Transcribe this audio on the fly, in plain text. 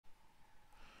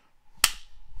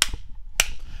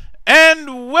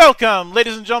And welcome,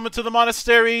 ladies and gentlemen, to the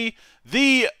monastery,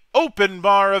 the open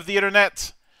bar of the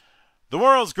internet, the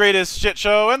world's greatest shit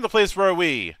show, and the place where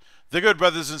we, the good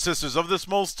brothers and sisters of this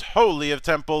most holy of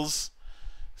temples,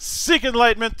 seek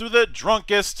enlightenment through the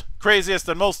drunkest, craziest,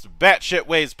 and most batshit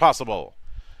ways possible.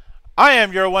 I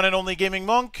am your one and only gaming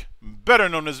monk, better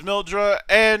known as Mildra,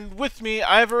 and with me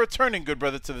I have a returning good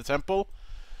brother to the temple,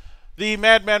 the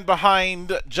madman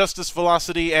behind Justice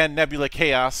Velocity and Nebula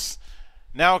Chaos,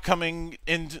 now coming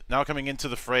into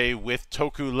the fray with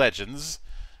Toku Legends,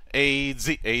 a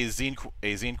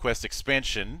Zine Quest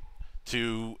expansion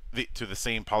to the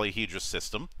same polyhedra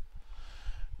system.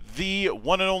 The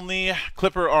one and only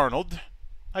Clipper Arnold.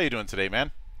 How you doing today,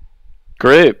 man?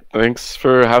 Great. Thanks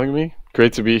for having me.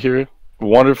 Great to be here.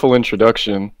 Wonderful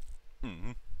introduction.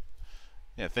 Mm-hmm.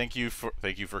 Yeah, thank you for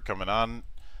coming on.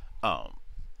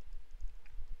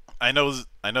 I know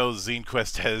Zine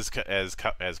Quest has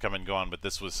come and gone, but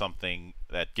this was something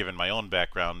that, given my own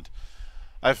background,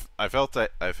 I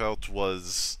felt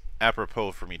was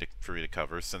apropos for me to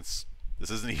cover, since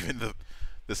this isn't even the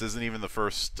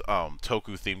first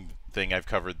Toku themed thing I've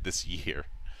covered this year.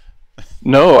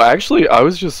 No, actually, I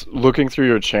was just looking through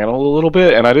your channel a little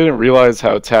bit, and I didn't realize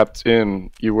how tapped in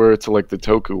you were to like the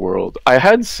Toku world. I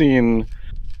had seen,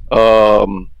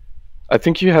 I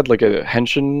think you had like a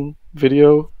Henshin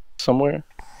video somewhere.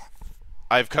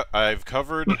 I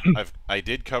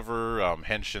did cover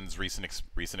Henshin's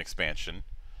recent expansion.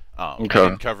 Okay. I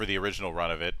didn't cover the original run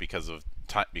of it because of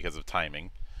timing,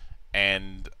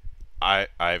 and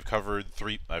I've covered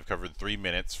 3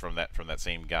 minutes from that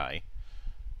same guy,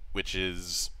 which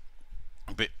is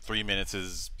 3 minutes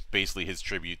is basically his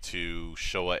tribute to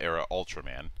Showa era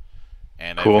Ultraman,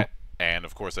 and Cool. and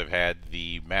of course I've had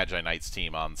the Magi Knights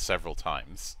team on several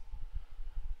times.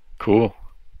 Cool.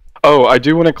 Oh, I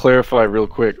do want to clarify real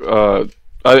quick.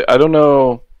 I don't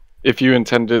know if you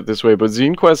intended it this way, but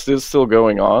Zine Quest is still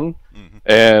going on,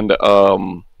 and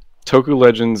Toku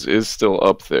Legends is still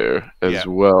up there as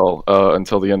well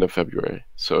until the end of February.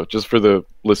 So just for the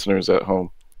listeners at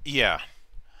home. Yeah.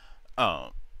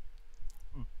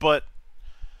 But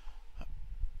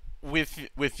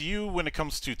with you, when it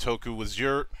comes to Toku, was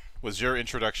your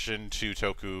introduction to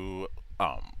Toku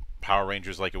Power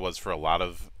Rangers like it was for a lot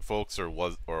of folks, or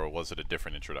was it a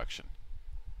different introduction?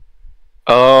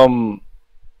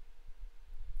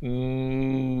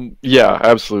 Yeah,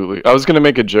 absolutely. I was gonna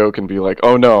make a joke and be like,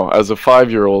 "Oh no, as a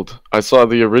 5-year-old, I saw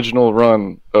the original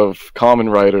run of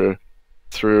Kamen Rider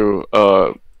through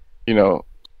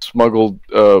smuggled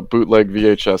bootleg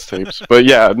VHS tapes." But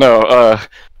yeah, no,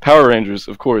 Power Rangers,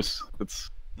 of course. That's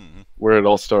where it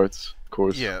all starts, of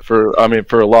course. Yeah. For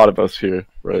a lot of us here,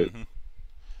 right?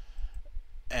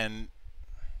 And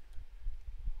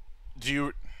do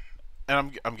you?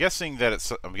 And I'm guessing that at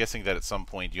some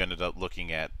point you ended up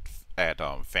looking at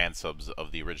fan subs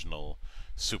of the original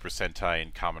Super Sentai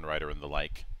and Kamen Rider and the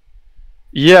like.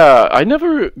 Yeah, I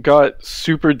never got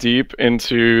super deep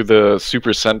into the Super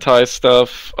Sentai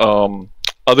stuff.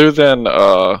 Other than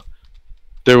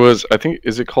there was, I think,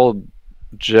 is it called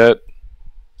Jet?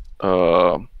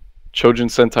 Chojin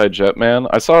Sentai Jetman.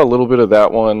 I saw a little bit of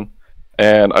that one,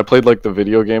 and I played like the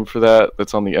video game for that.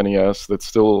 That's on the NES. That's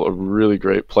still a really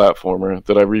great platformer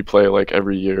that I replay like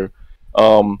every year.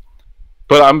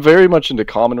 But I'm very much into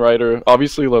Kamen Rider.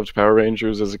 Obviously, loved Power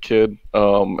Rangers as a kid,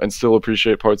 and still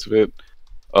appreciate parts of it.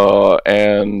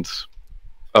 And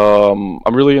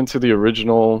I'm really into the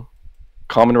original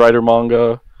Kamen Rider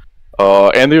manga,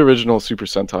 and the original Super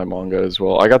Sentai manga as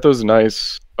well. I got those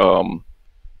nice,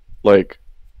 like,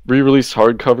 re-released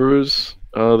hardcovers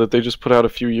that they just put out a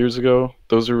few years ago.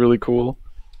 Those are really cool,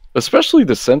 especially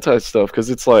the Sentai stuff, because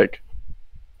it's like,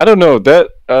 I don't know,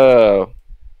 that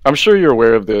I'm sure you're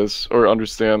aware of this or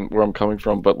understand where I'm coming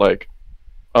from, but like,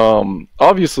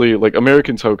 obviously, like,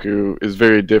 American Toku is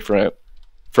very different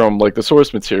from like the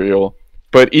source material,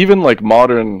 but even like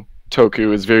modern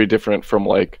Toku is very different from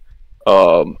like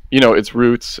its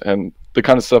roots and the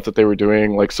kind of stuff that they were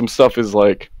doing. Like, some stuff is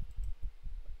like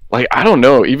I don't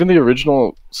know, even the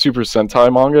original Super Sentai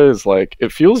manga is like,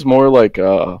 it feels more like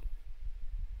I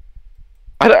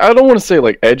don't want to say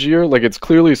like edgier, like it's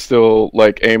clearly still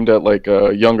like aimed at like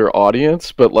a younger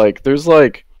audience, but like there's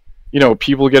like,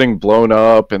 people getting blown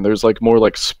up, and there's like more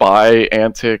like spy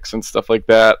antics and stuff like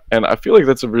that. And I feel like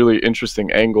that's a really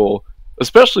interesting angle,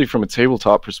 especially from a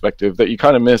tabletop perspective, that you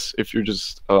kind of miss if you're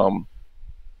just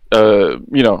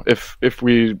if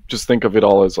we just think of it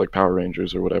all as like Power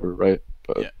Rangers or whatever, right?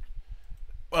 But yeah.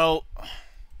 Well,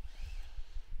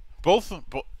 both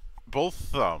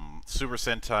Super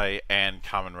Sentai and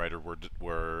Kamen Rider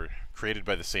were created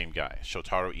by the same guy,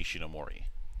 Shotaro Ishinomori,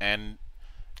 and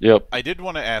Yep. I did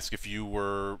want to ask if you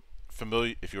were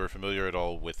familiar at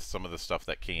all with some of the stuff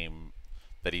that came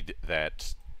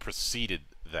that preceded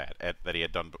that he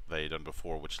had done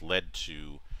before, which led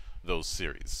to those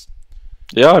series.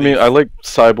 Yeah, I The mean, I like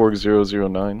Cyborg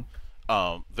 009.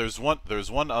 there's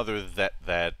one other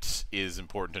that is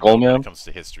important to note when it Skullman? comes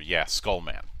to history. Yeah,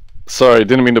 Skullman. Sorry,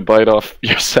 didn't mean to bite off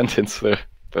your sentence there.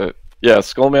 But yeah,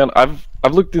 Skullman, I've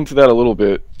looked into that a little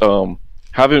bit.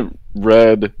 Haven't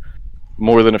read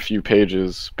more than a few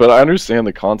pages, but I understand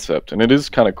the concept and it is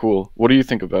kind of cool. What do you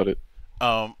think about it?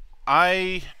 Um,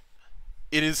 I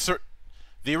it is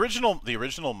the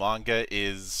original manga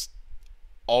is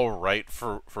all right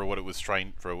for what it was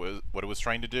trying what it was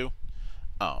trying to do.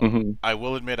 Hmm. I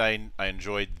will admit I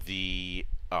enjoyed the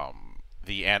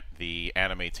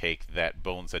anime take that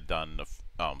Bones had done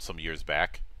some years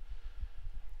back.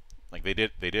 Like they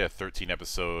did a 13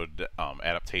 episode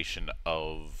adaptation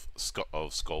of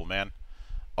Skullman.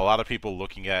 A lot of people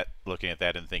looking at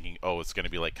that and thinking, oh, it's going to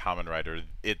be like Kamen Rider.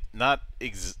 Not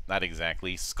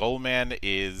exactly. Skullman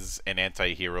is an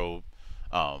anti-hero,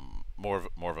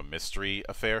 more of a mystery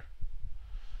affair.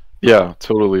 Yeah,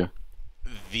 totally.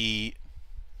 The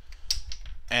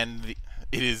and the,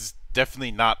 it is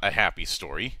definitely not a happy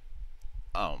story.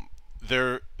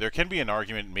 There can be an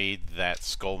argument made that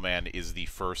Skullman is the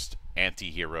first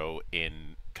anti-hero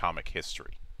in comic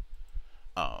history.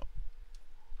 Uh,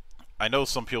 I know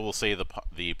some people will say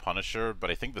the Punisher, but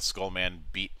I think the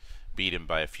Skullman beat him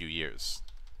by a few years.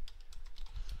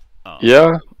 Um,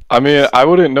 Yeah, I mean, I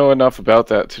wouldn't know enough about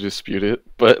that to dispute it,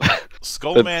 but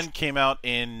that's Skullman came out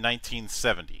in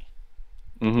 1970,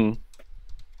 hmm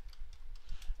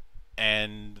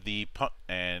and the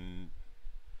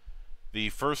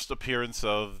first appearance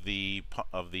of the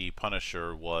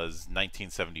Punisher was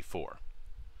 1974.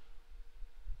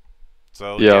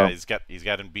 So yeah, yeah. he's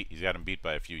got him beat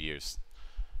by a few years.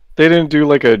 They didn't do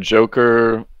like a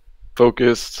Joker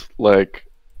focused like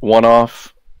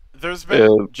one-off There's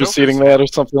been preceding that or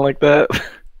something like that.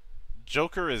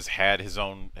 Joker has had his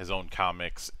own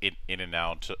comics in and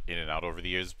out over the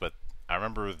years, but I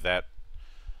remember that.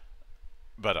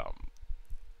 But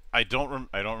I don't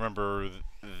remember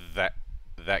that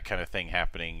that kind of thing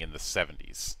happening in the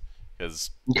 70s,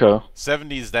 because Okay.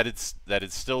 70s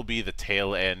that'd still be the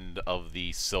tail end of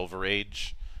the Silver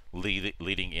Age,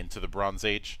 leading into the Bronze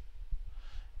Age.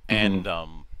 Hmm. And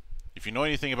if you know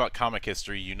anything about comic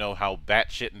history, you know how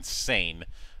batshit insane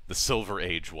the Silver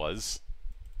Age was.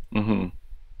 Hmm.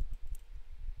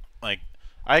 Like,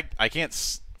 I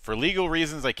can't for legal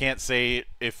reasons I can't say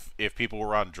if people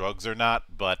were on drugs or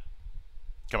not, but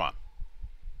come on.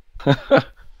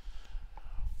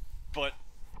 But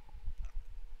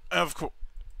of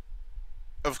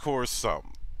course,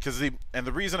 because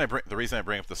the reason I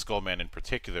bring up the Skullman in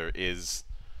particular is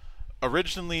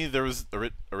originally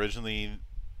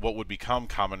what would become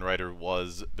Kamen Rider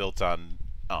was built on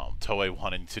Toei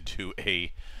wanting to do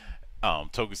a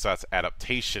Tokusatsu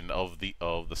adaptation of the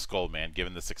Skullman,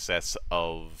 given the success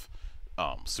of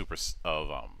Super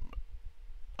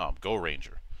of Go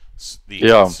Ranger. The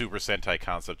Yeah. Super Sentai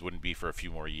concept wouldn't be for a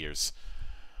few more years,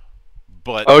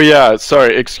 but Oh yeah,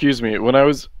 sorry, excuse me. When I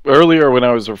was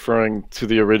referring to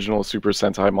the original Super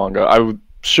Sentai manga,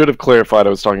 should have clarified I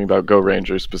was talking about Go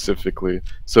Ranger specifically,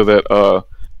 so that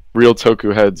real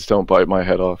Toku heads don't bite my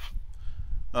head off.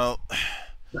 well,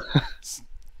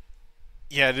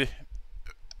 yeah,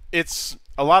 it's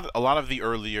a lot of the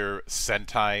earlier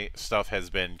Sentai stuff has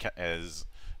been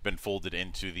folded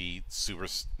into the Super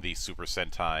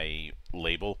Sentai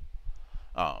label.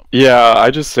 Um, Yeah,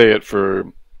 I just say it for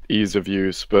ease of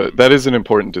use, but that is an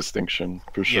important distinction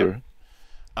for yeah, sure.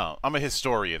 I'm a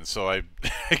historian, so I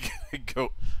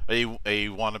go a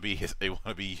wannabe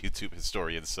YouTube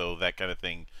historian, so that kind of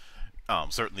thing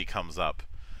certainly comes up.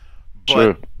 But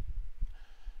True.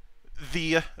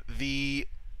 the the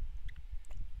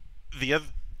the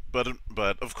oth-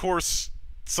 but of course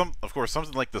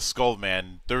something like the Skull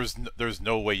Man, there's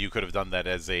no way you could have done that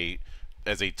as a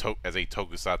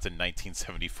tokusatsu in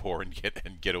 1974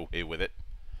 and get away with it.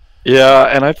 Yeah,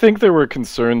 and I think there were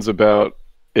concerns about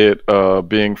it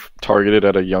being targeted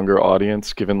at a younger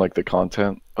audience, given like the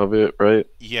content of it, right?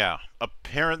 Yeah,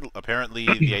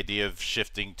 apparently the idea of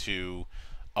shifting to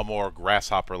a more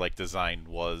grasshopper like design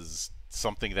was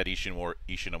something that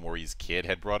Ishinomori's kid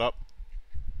had brought up.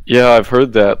 Yeah, I've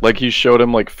heard that. Like he showed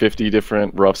him like 50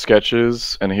 different rough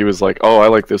sketches, and he was like, "Oh, I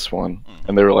like this one," Hmm.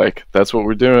 and they were like, "That's what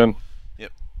we're doing."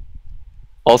 Yep.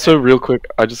 Also, And real quick,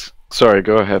 sorry,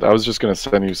 go ahead. I was just gonna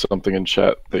send you something in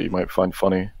chat that you might find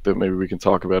funny that maybe we can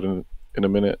talk about in a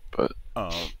minute. But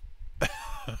um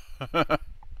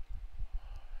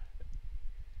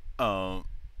um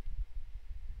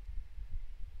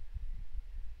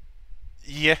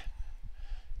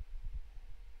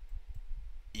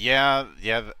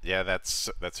yeah. That's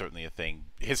certainly a thing.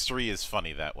 History is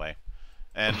funny that way,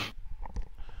 and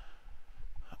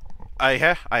I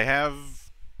have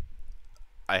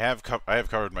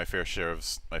covered my fair share of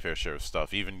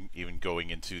stuff. Even going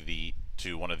into the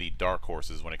to one of the dark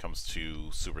horses when it comes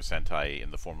to Super Sentai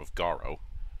in the form of Garo.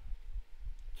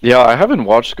 Yeah, I haven't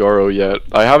watched Garo yet.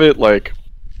 I have it like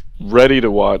ready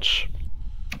to watch,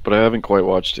 but I haven't quite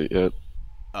watched it yet.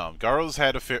 Garo's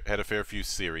had a fair few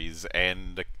series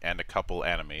and a couple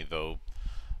anime, though.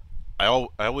 I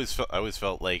always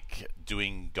felt like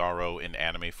doing Garo in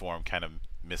anime form kind of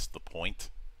missed the point,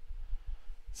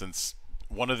 since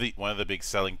one of the big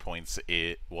selling points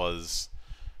it was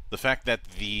the fact that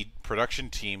the production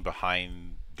team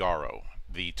behind Garo,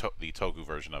 the Toku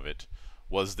version of it,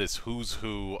 was this who's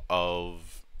who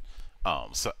of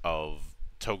of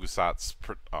Tokusatsu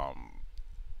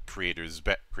creators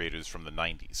from the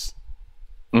 90s.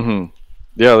 Mm-hmm.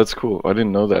 Yeah, that's cool. I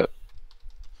didn't know that.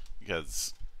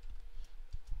 Because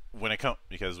when it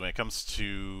comes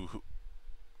to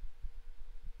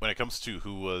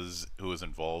who was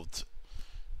involved,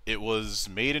 it was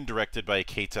made and directed by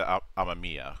Keita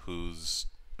Amamiya, who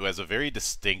has a very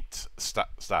distinct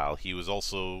style. He was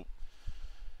also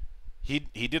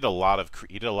he did a lot of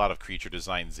creature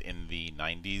designs in the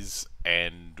 90s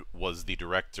and was the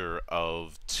director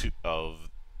of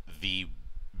the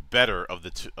better of the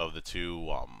two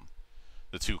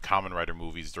Kamen Rider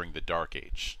movies during the Dark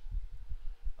Age,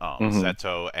 Mm-hmm.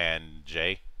 Seto and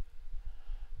Jay,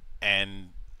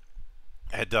 and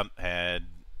had done had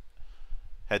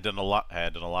done a lot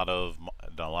of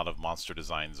monster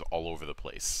designs all over the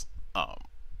place,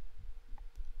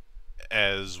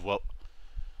 as well.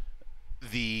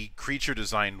 The creature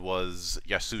design was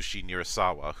Yasushi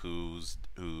Nirasawa,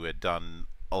 who had done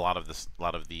a lot of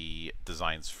the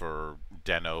designs for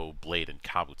Den-O, Blade, and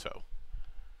Kabuto.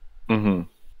 Mm-hmm.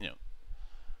 You know,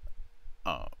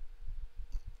 uh,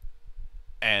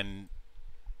 and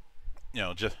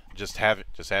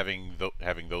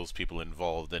having those people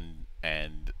involved and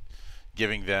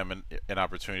giving them an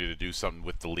opportunity to do something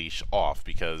with the leash off,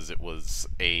 because it was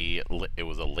a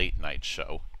late night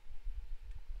show.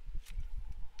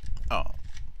 Oh,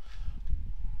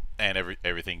 and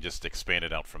everything just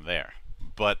expanded out from there.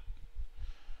 But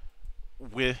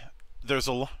with there's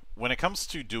a when it comes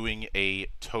to doing a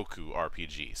Toku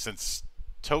RPG, since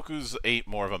Toku's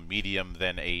more of a medium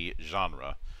than a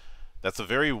genre, that's a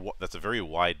very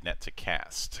wide net to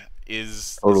cast.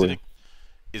 Totally.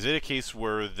 Is it a case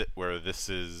where this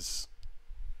is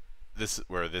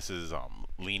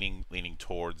leaning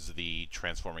towards the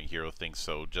transforming hero thing,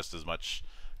 so just as much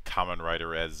Kamen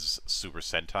Rider as Super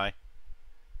Sentai?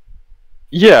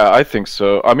 Yeah, I think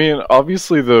so. I mean,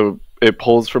 obviously the it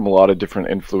pulls from a lot of different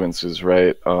influences,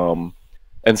 right? And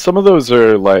some of those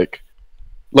are like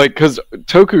because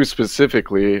Toku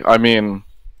specifically, I mean,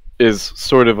 is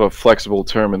sort of a flexible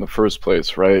term in the first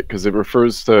place, right? Because it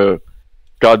refers to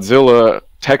Godzilla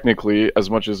technically as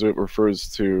much as it refers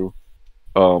to,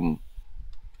 um,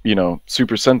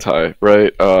 Super Sentai,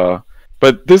 right?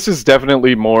 But this is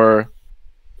definitely more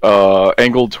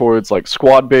angled towards like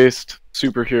squad-based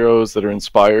superheroes that are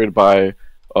inspired by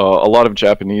a lot of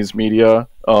Japanese media.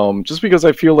 Just because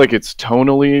I feel like it's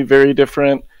tonally very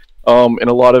different in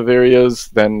a lot of areas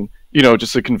than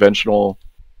just a conventional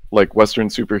like Western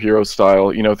superhero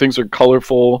style. Things are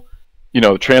colorful.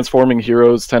 Transforming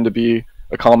heroes tend to be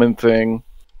a common thing.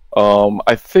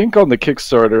 I think on the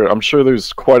Kickstarter, I'm sure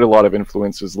there's quite a lot of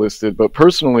influences listed, but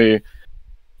personally,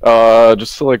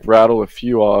 just to like rattle a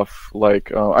few off,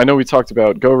 like I know we talked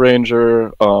about Go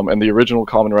Ranger and the original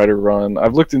Kamen Rider run.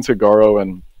 I've looked into Garo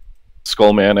and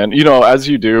Skullman, and as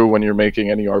you do when you're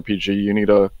making any RPG, you need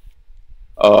to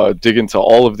dig into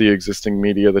all of the existing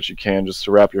media that you can just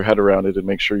to wrap your head around it and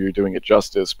make sure you're doing it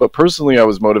justice. But personally, I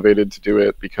was motivated to do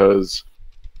it because,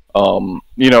 when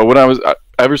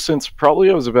ever since probably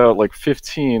I was about like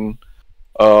 15,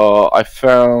 I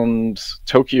found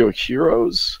Tokyo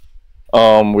Heroes,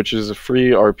 which is a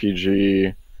free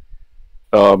RPG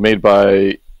made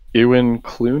by Ewan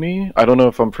Clooney. I don't know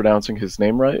if I'm pronouncing his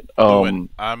name right. Lewin,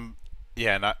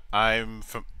 yeah, and I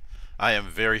am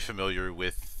very familiar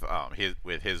with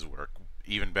his work,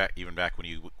 even back when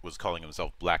he was calling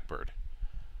himself Blackbird.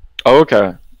 Oh,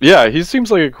 okay. Yeah, he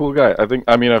seems like a cool guy.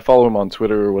 I mean, I follow him on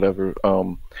Twitter or whatever.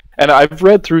 And I've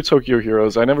read through Tokyo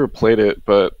Heroes. I never played it,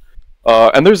 but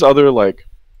and there's other like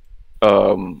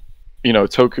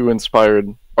Toku inspired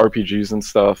RPGs and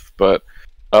stuff. But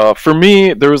for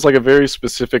me, there was like a very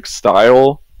specific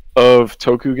style of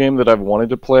Toku game that I've wanted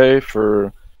to play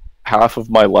for half of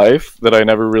my life that I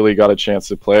never really got a chance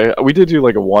to play. We did do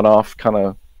like a one-off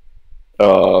kind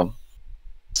of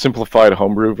simplified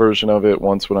homebrew version of it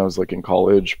once when I was like in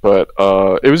college, but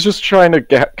it was just trying to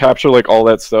capture like all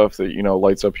that stuff that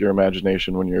lights up your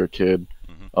imagination when you're a kid.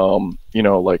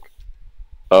 Mm-hmm. Like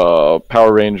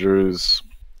Power Rangers,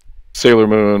 Sailor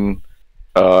Moon,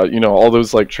 all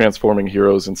those like transforming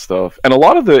heroes and stuff. And a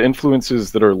lot of the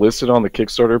influences that are listed on the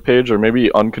Kickstarter page are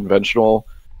maybe unconventional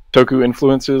Toku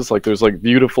influences. Like there's like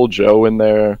Beautiful Joe in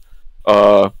there.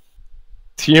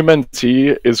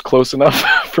 TMNT is close enough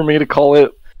for me to call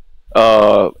it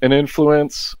an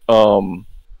influence.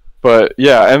 But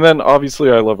yeah, and then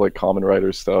obviously I love like Common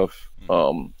Rider stuff,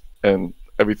 and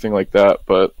everything like that.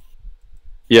 But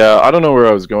yeah, I don't know where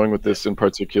I was going with this in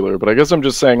particular, but I guess I'm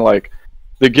just saying like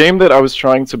the game that I was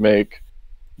trying to make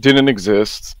didn't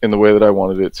exist in the way that I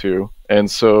wanted it to. And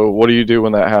so what do you do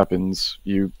when that happens?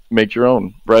 You make your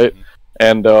own, right?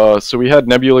 And so we had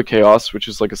Nebula Chaos, which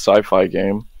is like a sci-fi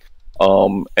game.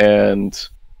 And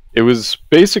it was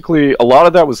basically a lot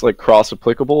of that was like cross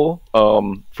applicable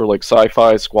for like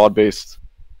sci-fi squad based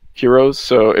heroes.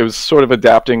 So it was sort of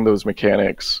adapting those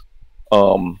mechanics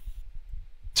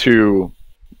to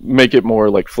make it more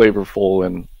like flavorful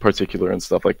and particular and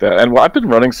stuff like that. And I've been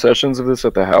running sessions of this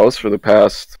at the house for the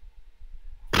past,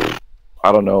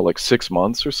 I don't know, like 6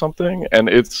 months or something. And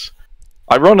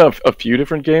I run a few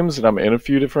different games, and I'm in a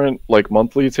few different like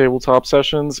monthly tabletop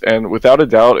sessions, and without a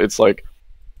doubt it's like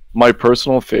my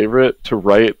personal favorite to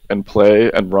write and play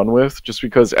and run with, just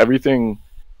because everything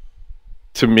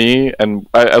to me, and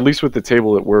at least with the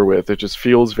table that we're with, it just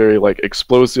feels very like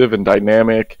explosive and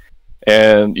dynamic,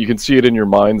 and you can see it in your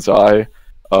mind's eye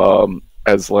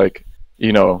as like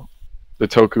the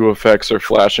Toku effects are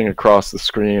flashing across the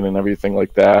screen and everything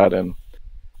like that. And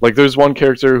like there's one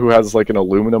character who has like an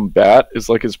aluminum bat is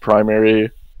like his primary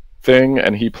thing,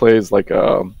 and he plays like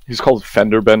he's called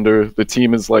Fender Bender. The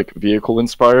team is like vehicle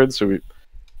inspired, so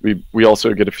we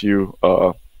also get a few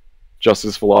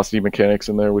Justice Velocity mechanics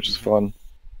in there, which is fun.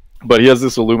 But he has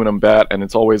this aluminum bat, and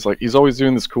it's always like he's always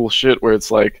doing this cool shit where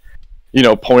it's like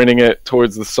pointing it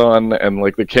towards the sun, and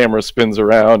like the camera spins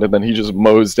around, and then he just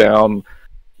mows down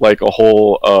like a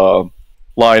whole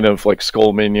line of like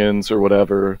skull minions or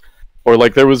whatever. Or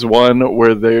like there was one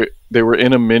where they were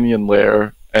in a minion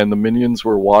lair, and the minions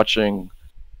were watching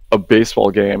a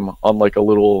baseball game on like a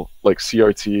little like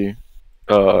CRT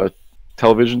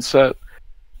television set,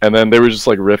 and then they were just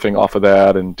like riffing off of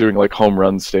that and doing like home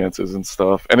run stances and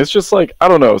stuff. And it's just like, I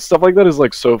don't know, stuff like that is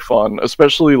like so fun,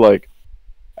 especially like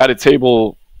at a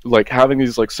table, like having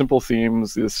these like simple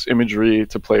themes, this imagery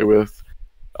to play with.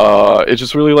 It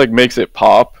just really like makes it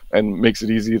pop and makes it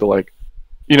easy to like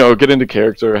get into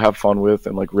character, have fun with,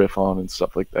 and like riff on and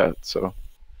stuff like that. So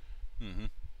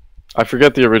I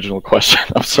forget the original question.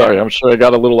 I'm sorry. I'm sure I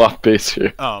got a little off base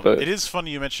here. But it is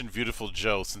funny you mentioned Beautiful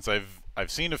Joe, since I've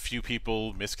seen a few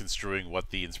people misconstruing what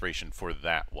the inspiration for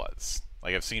that was.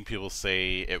 Like I've seen people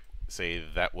say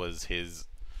that was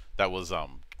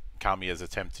Kamiya's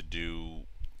attempt to do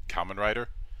Kamen Rider.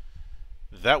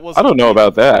 That was I don't know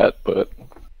about that, but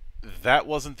that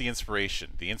wasn't the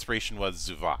inspiration. The inspiration was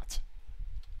Zuvat.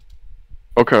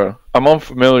 Okay, I'm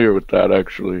unfamiliar with that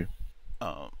actually.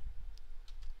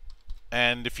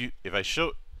 And if I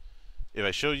show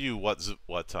you what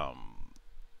Zuvat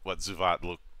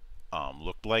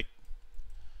looked like,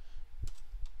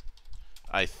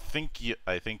 I think you'll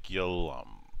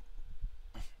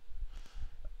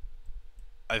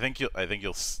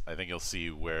see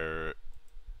where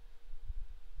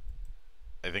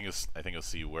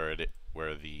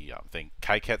the thing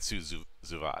Kaiketsu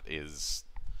Zuvat is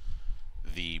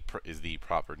the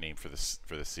proper name for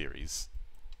the series.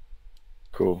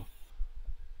 Cool.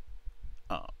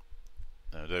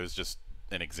 There's just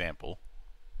an example.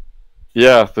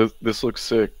 Yeah, this looks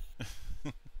sick.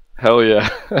 Hell yeah.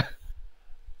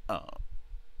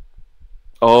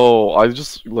 Oh, I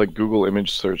just like Google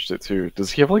image searched it too.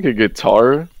 Does he have like a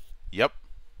guitar? Yep.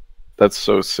 That's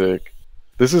so sick.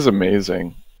 This is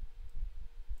amazing.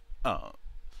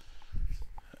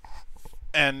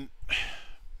 And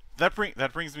that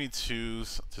brings me to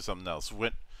something else.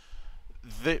 When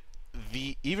the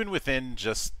even within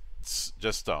just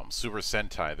Super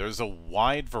Sentai, there's a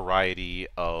wide variety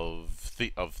of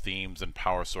themes and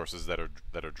power sources that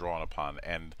are drawn upon,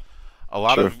 and a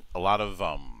lot of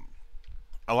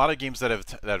games that have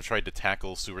tried to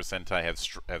tackle Super Sentai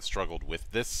have struggled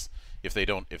with this if they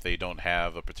don't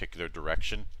have a particular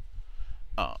direction.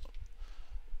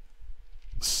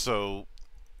 So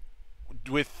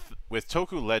with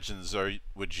Toku Legends, would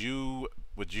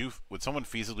someone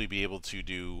feasibly be able to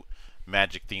do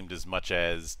magic themed as much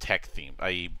as tech themed?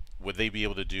 I.e., would they be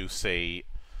able to do, say,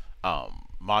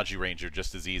 Magi Ranger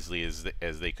just as easily as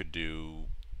they could do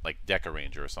like deck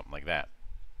arranger or something like that.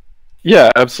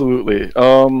 Yeah, absolutely.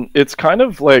 It's kind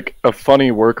of like a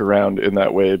funny workaround in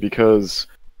that way because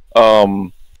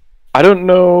um, I don't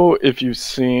know if you've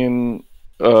seen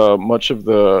much of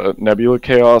the Nebula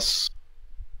Chaos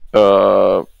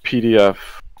PDF.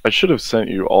 I should have sent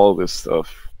you all this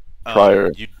stuff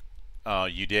prior.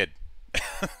 You did.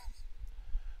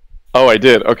 Oh, I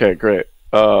did. Okay, great.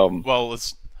 Well,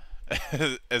 it's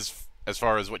as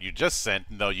far as what you just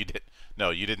sent. No, you did. No,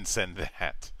 you didn't send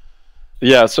that.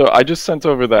 Yeah, so I just sent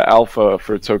over the alpha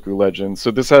for Toku Legends.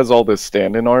 So this has all this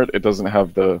stand-in art. It doesn't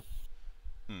have the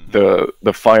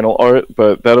the final art,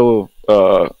 but that'll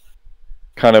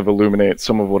kind of illuminate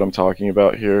some of what I'm talking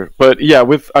about here. But yeah,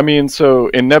 so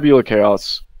in Nebula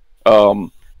Chaos,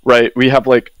 right, we have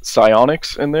like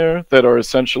psionics in there that are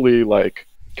essentially like,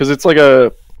 because it's like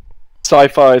a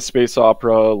sci-fi space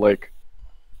opera like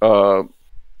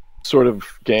sort of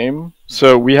game.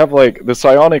 So we have like the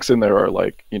psionics in there are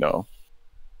like,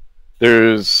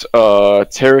 there's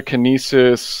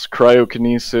telekinesis,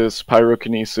 cryokinesis,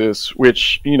 pyrokinesis,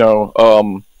 which,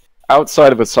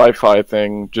 outside of a sci-fi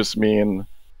thing just mean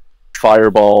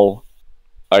fireball,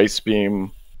 ice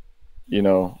beam,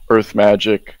 earth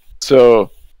magic. So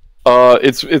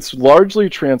it's largely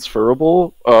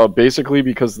transferable, basically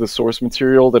because the source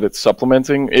material that it's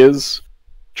supplementing is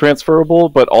transferable,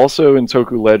 but also in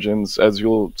Toku Legends, as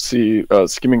you'll see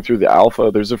skimming through the alpha,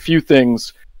 there's a few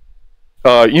things.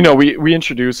 We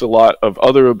introduce a lot of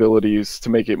other abilities to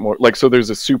make it more like, so there's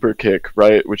a super kick,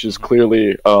 right, which is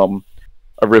clearly a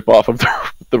rip-off of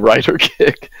the rider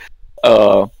kick.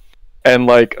 And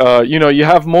like you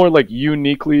have more like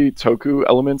uniquely Toku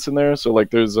elements in there. So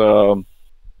like there's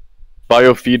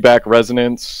biofeedback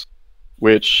resonance,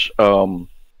 which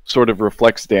sort of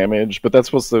reflects damage, but that's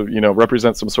supposed to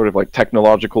represent some sort of like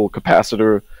technological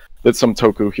capacitor that some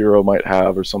Toku hero might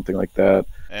have or something like that.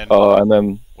 And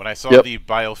then when I saw the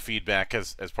biofeedback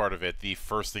as part of it, the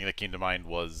first thing that came to mind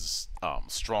was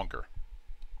Stronger.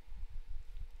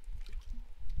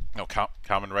 No,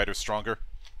 Common Rider Stronger.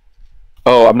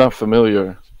 Oh, I'm not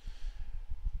familiar.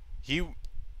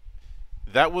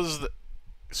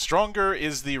 Stronger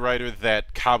is the writer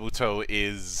that Kabuto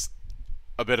is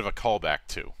a bit of a callback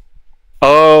to.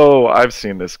 Oh, I've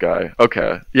seen this guy.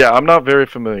 Okay. Yeah, I'm not very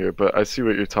familiar, but I see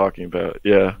what you're talking about.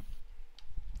 Yeah.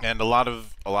 And a lot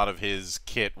of his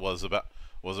kit was about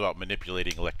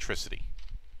manipulating electricity.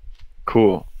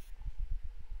 Cool.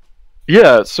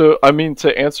 Yeah, so I mean,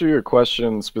 to answer your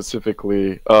question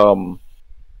specifically,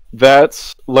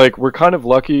 that's like, we're kind of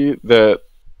lucky that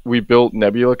we built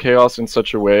Nebula Chaos in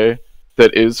such a way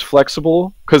that is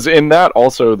flexible, because in that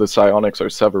also the psionics are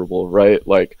severable, right?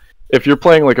 Like if you're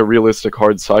playing like a realistic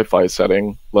hard sci-fi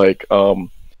setting, like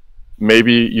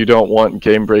maybe you don't want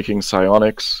game-breaking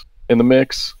psionics in the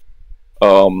mix,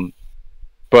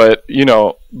 but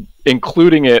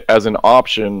including it as an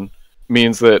option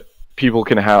means that people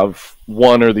can have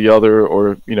one or the other,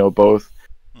 or both.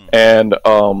 And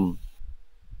in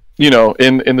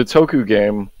the Toku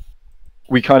game,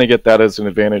 we kind of get that as an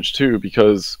advantage too,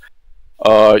 because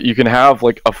you can have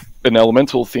like an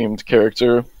elemental themed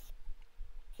character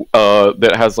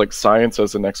that has like science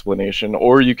as an explanation,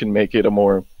 or you can make it a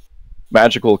more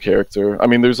magical character. I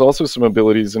mean, there's also some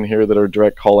abilities in here that are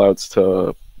direct callouts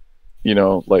to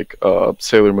like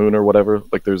Sailor Moon or whatever.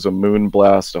 Like there's a moon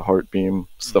blast, a heart beam,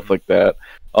 stuff like that.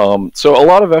 So a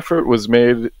lot of effort was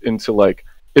made into, like,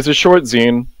 it's a short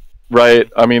zine, right?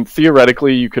 I mean,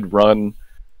 theoretically you could run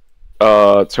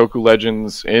Toku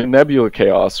Legends in Nebula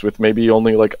Chaos with maybe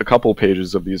only like a couple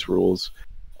pages of these rules.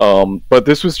 But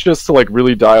this was just to like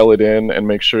really dial it in and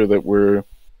make sure that we're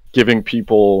giving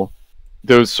people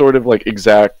those sort of like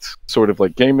exact sort of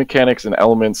like game mechanics and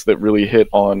elements that really hit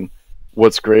on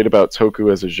what's great about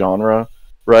Toku as a genre,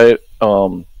 right?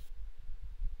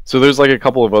 So there's like a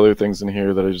couple of other things in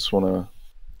here that I just want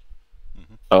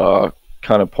to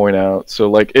kind of point out.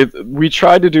 So like we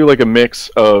tried to do like a mix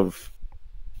of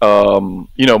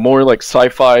more like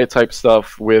sci-fi type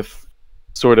stuff with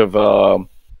sort of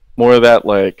more of that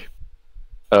like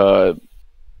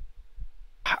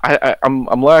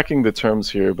I'm lacking the terms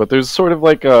here, but there's sort of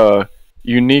like a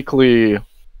uniquely,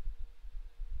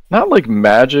 not like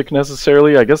magic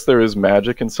necessarily, I guess there is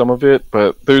magic in some of it,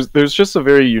 but there's just a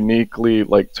very uniquely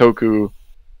like Toku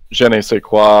je ne sais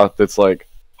quoi that's like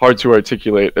hard to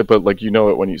articulate, but like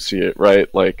it when you see it, right?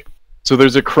 Like, so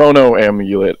there's a chrono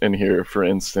amulet in here, for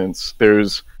instance.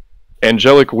 There's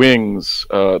angelic wings,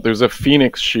 there's a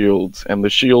phoenix shield, and the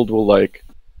shield will like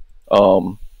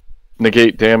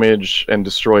negate damage and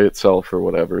destroy itself or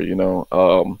whatever,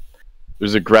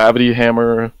 there's a gravity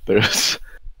hammer, there's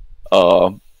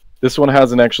this one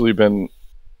hasn't actually been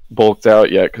bulked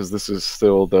out yet because this is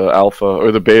still the alpha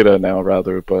or the beta now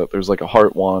rather. But there's like a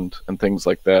heart wand and things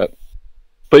like that.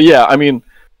 But yeah, I mean,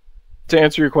 to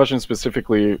answer your question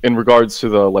specifically in regards to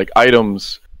the like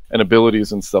items and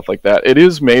abilities and stuff like that, it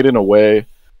is made in a way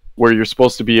where you're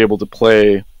supposed to be able to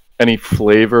play any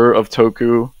flavor of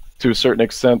Toku to a certain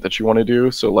extent that you want to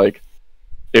do. So like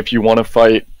if you want to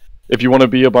fight, if you want to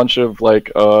be a bunch of like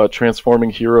transforming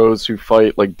heroes who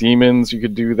fight like demons, you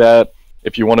could do that.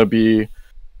 If you want to be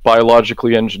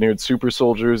biologically engineered super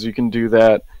soldiers, you can do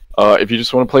that. If you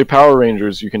just want to play Power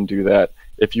Rangers, you can do that.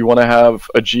 If you want to have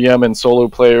a GM and solo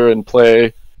player and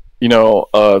play, you know,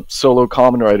 a solo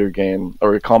Kamen Rider game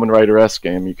or a Kamen Rider-esque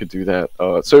game, you could do that.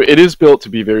 So it is built to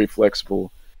be very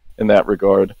flexible in that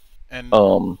regard.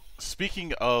 And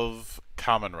speaking of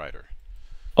Kamen Rider,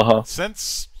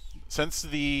 since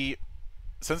the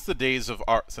days of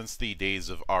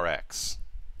RX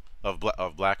of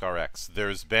Black RX,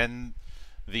 there's been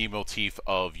the motif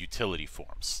of utility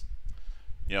forms.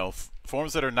 You know,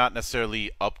 forms that are not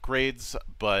necessarily upgrades,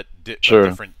 but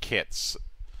different kits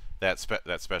that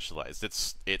specialized.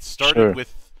 It started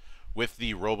with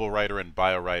the Robo Rider and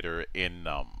Bio Rider in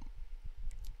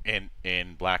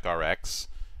Black RX,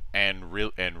 and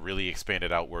really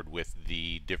expanded outward with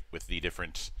the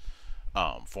different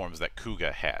forms that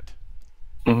Kuga had.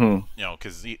 You know,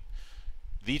 because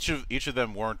each of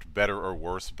them weren't better or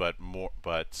worse, but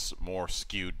more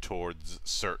skewed towards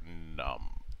certain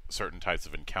types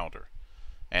of encounter,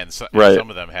 and some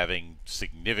of them having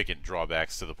significant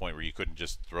drawbacks to the point where you couldn't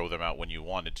just throw them out when you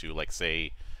wanted to, like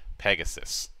say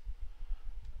Pegasus.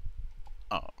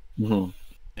 You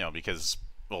know, because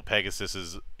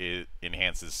Pegasus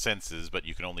enhances senses, but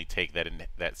you can only take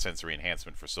that sensory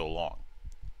enhancement for so long.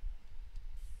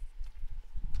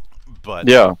 But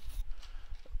yeah,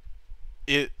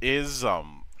 it is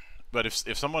but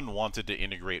if someone wanted to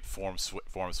integrate form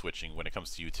switching when it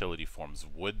comes to utility forms,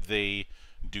 would they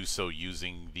do so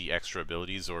using the extra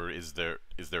abilities, or is there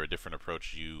a different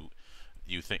approach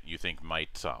you think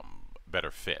might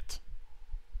better fit?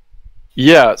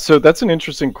 Yeah, so that's an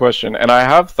interesting question, and I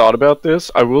have thought about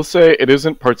this. I will say it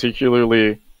isn't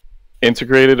particularly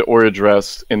integrated or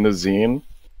addressed in the zine,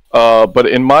 but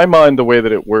in my mind, the way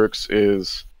that it works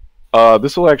is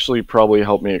this will actually probably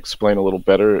help me explain a little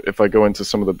better if I go into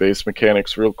some of the base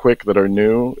mechanics real quick that are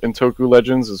new in Toku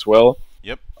Legends as well.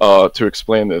 Yep. To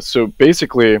explain this. So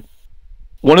basically,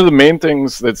 one of the main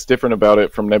things that's different about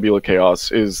it from Nebula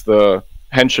Chaos is the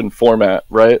Henshin format,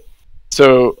 right?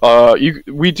 So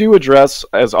we do address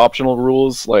as optional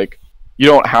rules, like you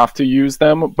don't have to use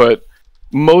them, but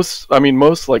most like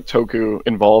Toku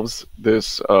involves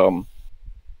this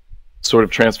sort of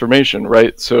transformation,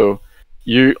 right? So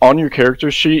you on your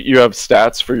character sheet you have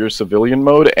stats for your civilian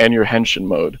mode and your Henshin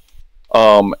mode,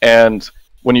 and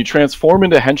when you transform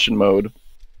into Henshin mode,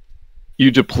 you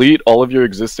deplete all of your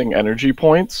existing energy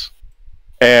points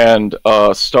and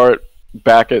start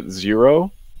back at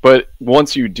 0. But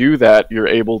once you do that, you're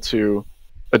able to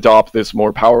adopt this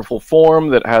more powerful form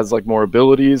that has like more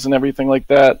abilities and everything like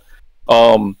that.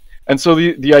 And so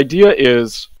the idea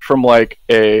is, from like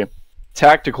a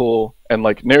tactical and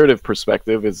like narrative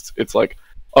perspective, it's like,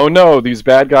 oh no, these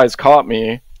bad guys caught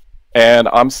me, and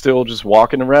I'm still just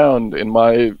walking around in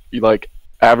my like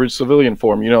average civilian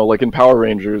form, you know, like in Power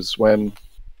Rangers when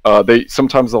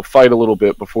they'll fight a little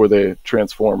bit before they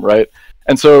transform, right?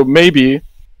 And so maybe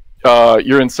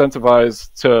you're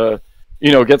incentivized to,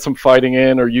 you know, get some fighting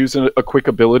in or use a quick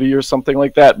ability or something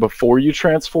like that before you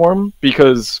transform,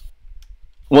 because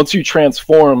once you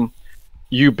transform,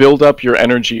 you build up your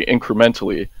energy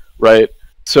incrementally, right?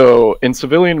 So in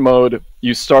civilian mode,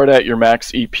 you start at your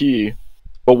max EP,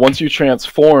 but once you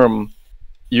transform,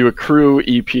 you accrue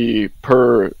EP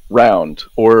per round,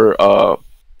 or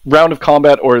round of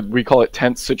combat, or we call it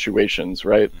tense situations,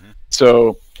 right?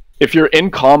 So if you're in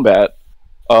combat,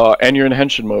 and you're in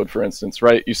Henshin mode, for instance,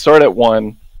 right? You start at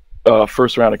 1,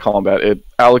 first round of combat. It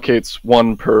allocates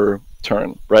 1 per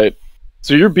turn, right?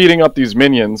 So you're beating up these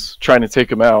minions, trying to take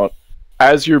them out,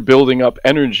 as you're building up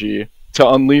energy to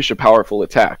unleash a powerful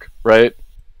attack, right?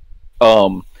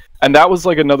 And that was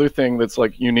like another thing that's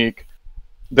like unique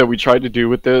that we tried to do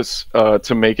with this,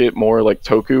 to make it more like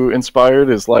Toku inspired,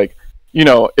 is like, you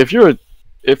know, if you're a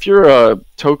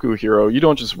Toku hero, you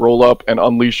don't just roll up and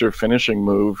unleash your finishing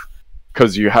move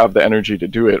because you have the energy to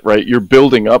do it, right? You're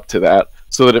building up to that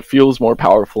so that it feels more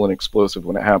powerful and explosive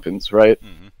when it happens, right?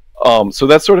 So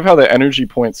that's sort of how the energy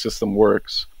point system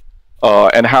works,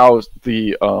 and how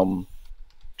the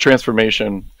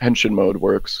transformation Henshin mode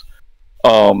works.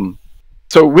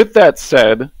 So with that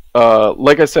said,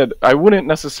 like I said, I wouldn't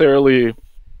necessarily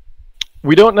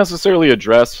we don't necessarily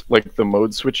address like the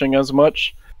mode switching as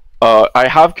much. I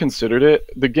have considered it.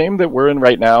 The game that we're in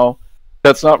right now,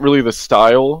 that's not really the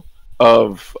style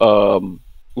of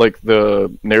like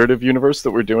the narrative universe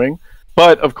that we're doing.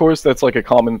 But of course, that's like a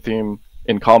common theme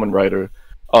in Common Writer.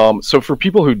 So for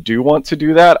people who do want to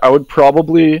do that, I would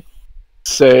probably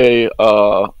say,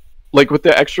 like with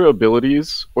the extra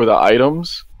abilities or the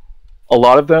items, a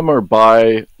lot of them are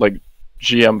by like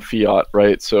GM fiat,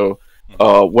 right? So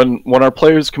when our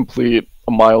players complete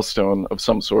a milestone of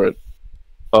some sort,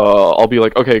 I'll be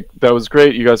like, okay, that was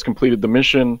great. You guys completed the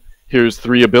mission. Here's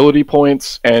 3 ability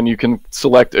points, and you can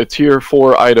select a tier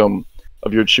 4 item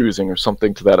of your choosing or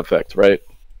something to that effect, right?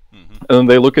 Mm-hmm. And then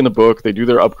they look in the book, they do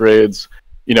their upgrades,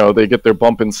 you know, they get their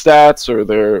bump in stats or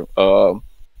their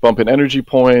bump in energy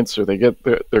points, or they get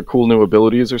their cool new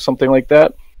abilities or something like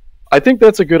that. I think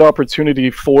that's a good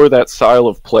opportunity for that style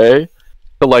of play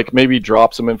to like maybe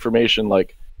drop some information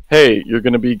like, hey, you're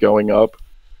going to be going up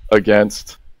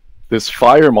against this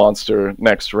fire monster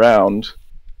next round,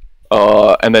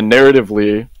 and then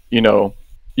narratively, you know,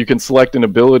 you can select an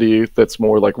ability that's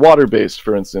more like water-based,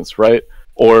 for instance, right?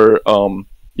 Or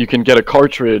you can get a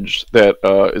cartridge that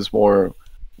is more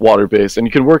water-based, and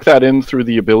you can work that in through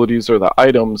the abilities or the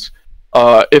items,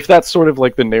 if that's sort of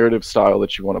like the narrative style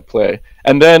that you want to play.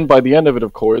 And then by the end of it,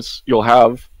 of course, you'll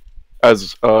have,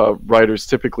 as writers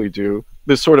typically do,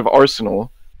 this sort of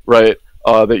arsenal, right?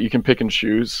 That you can pick and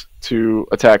choose to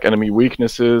attack enemy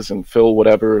weaknesses and fill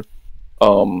whatever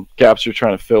gaps you're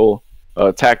trying to fill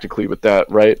tactically with that,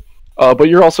 right? But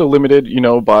you're also limited, you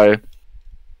know, by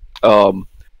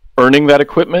earning that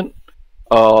equipment,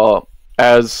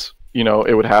 as you know,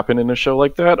 it would happen in a show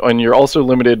like that, and you're also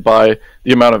limited by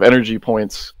the amount of energy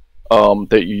points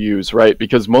that you use, right?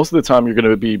 Because most of the time you're going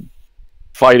to be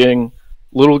fighting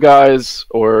little guys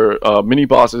or mini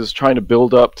bosses trying to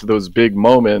build up to those big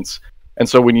moments. And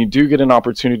so when you do get an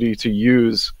opportunity to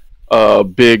use a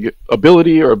big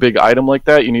ability or a big item like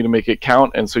that, you need to make it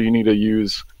count. And so you need to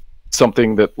use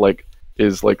something that like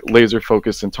is like laser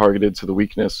focused and targeted to the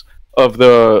weakness of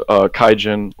the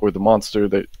kaijin or the monster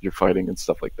that you're fighting and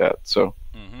stuff like that. So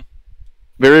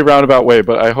very roundabout way,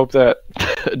 but I hope that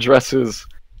addresses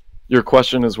your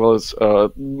question, as well as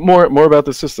more about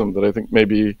the system that I think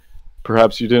maybe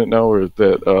perhaps you didn't know, or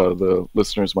that the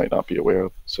listeners might not be aware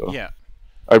of. So yeah,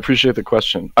 I appreciate the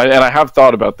question. And I have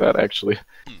thought about that, actually.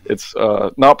 It's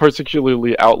not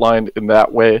particularly outlined in that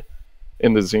way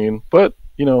in the zine, but,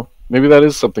 you know, maybe that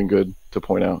is something good to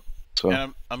point out. So.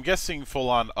 And I'm guessing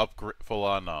full-on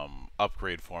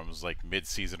upgrade forms like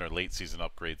mid-season or late-season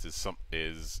upgrades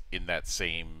is in that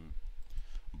same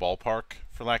ballpark,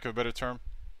 for lack of a better term.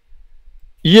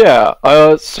 Yeah.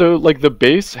 So like the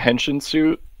base henshin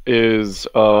suit is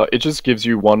it just gives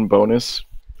you 1 bonus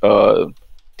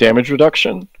damage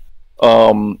reduction.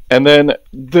 And then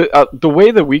the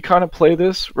way that we kind of play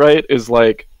this, right, is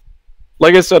like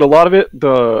I said, a lot of it,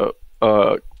 the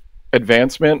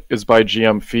advancement is by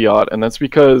GM fiat, and that's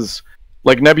because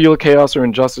like Nebula Chaos or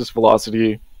Injustice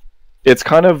Velocity, it's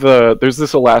kind of there's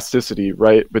this elasticity,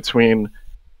 right, between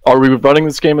are we running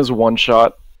this game as a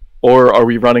one-shot, or are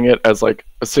we running it as like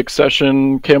a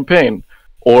 6-session campaign,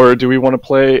 or do we want to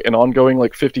play an ongoing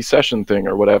like 50-session thing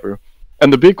or whatever.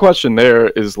 And the big question there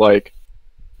is like,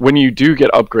 when you do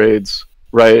get upgrades,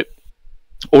 right,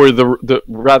 or the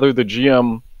rather the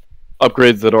GM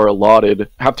upgrades that are allotted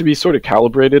have to be sort of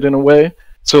calibrated in a way.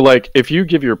 So like if you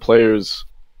give your players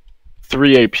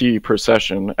 3 AP per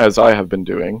session, as I have been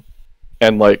doing,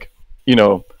 and like, you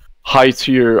know, high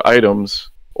tier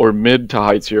items or mid to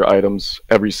high tier items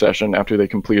every session after they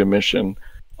complete a mission,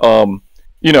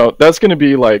 you know, that's going to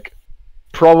be like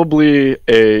probably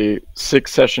a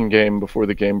 6-session game before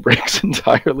the game breaks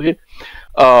entirely.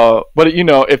 But you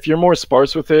know, if you're more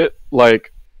sparse with it,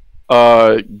 like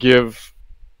give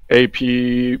AP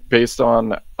based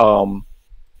on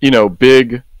you know,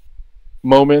 big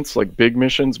moments, like big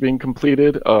missions being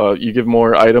completed, you give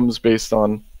more items based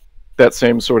on that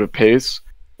same sort of pace.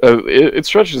 It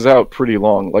stretches out pretty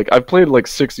long. Like I've played like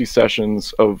 60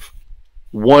 sessions of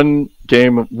one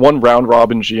round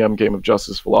robin GM game of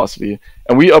Justice Velocity,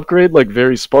 and we upgrade like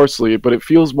very sparsely, but it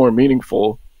feels more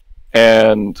meaningful.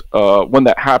 And when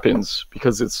that happens,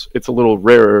 because it's a little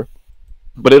rarer,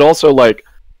 but it also like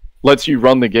lets you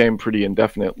run the game pretty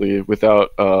indefinitely without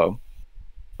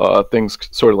things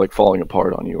sort of like falling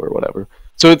apart on you or whatever.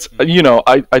 So it's, you know,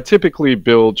 I typically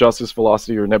build Justice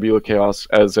Velocity or Nebula Chaos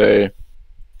as a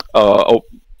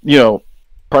you know,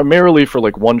 primarily for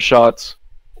like one-shots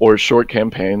or short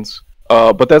campaigns.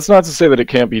 But that's not to say that it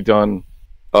can't be done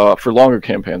for longer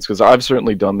campaigns, because I've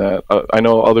certainly done that. I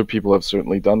know other people have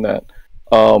certainly done that.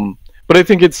 But but I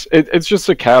think it's just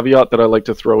a caveat that I like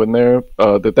to throw in there,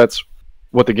 that's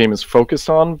what the game is focused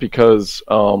on, because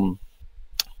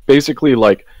basically,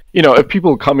 like, if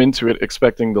people come into it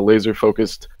expecting the laser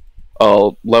focused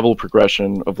level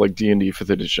progression of like D&D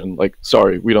 5th edition, like,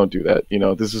 sorry, we don't do that.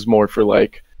 This is more for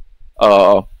like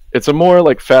it's a more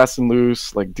like fast and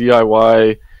loose, like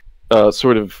DIY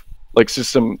sort of like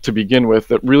system to begin with,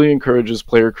 that really encourages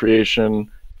player creation,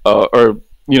 or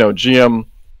GM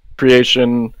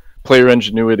creation, player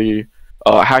ingenuity,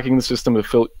 hacking the system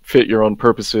to fit your own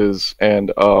purposes,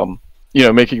 and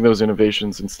making those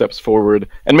innovations and steps forward,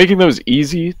 and making those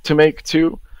easy to make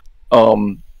too,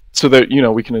 so that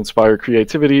we can inspire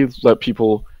creativity, let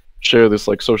people share this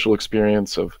like social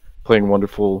experience of playing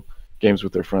wonderful games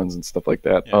with their friends and stuff like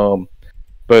that. Yeah.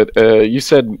 But you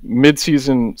said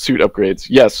mid-season suit upgrades.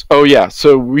 Yes. Oh yeah.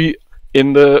 So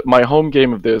in my home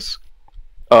game of this,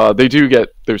 they do get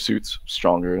their suits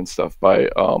stronger and stuff by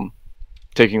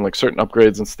taking like certain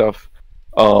upgrades and stuff.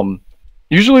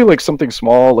 Usually like something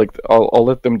small, like I'll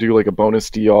let them do like a bonus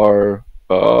DR,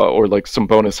 or like some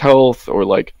bonus health, or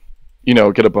like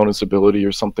get a bonus ability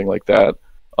or something like that.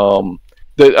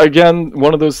 Again,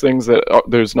 one of those things that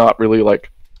there's not really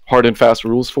like hard and fast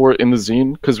rules for in the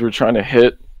zine, because we're trying to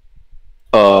hit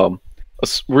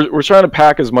we're trying to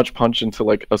pack as much punch into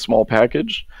like a small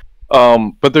package.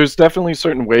 But there's definitely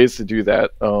certain ways to do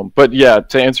that. But yeah,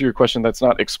 to answer your question, that's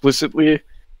not explicitly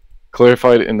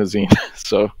clarified in the zine.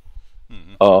 So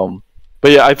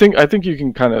but yeah, I think you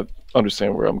can kind of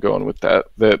understand where I'm going with that.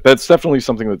 That's definitely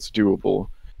something that's doable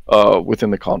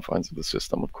within the confines of the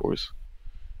system, of course.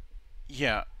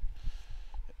 Yeah,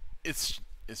 it's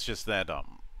just that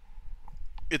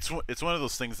it's one of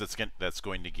those things that's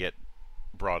going to get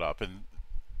brought up, and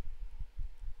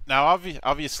now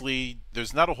obviously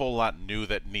there's not a whole lot new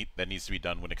that needs to be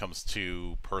done when it comes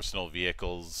to personal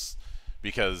vehicles,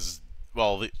 because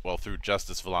through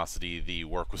Justice Velocity the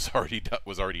work was already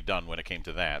done when it came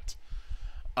to that.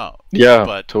 Yeah,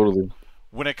 but totally.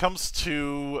 When it comes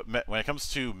to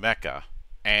mecha,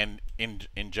 and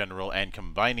in general, and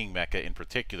combining mecha in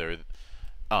particular,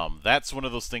 that's one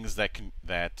of those things that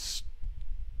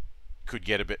could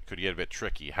get a bit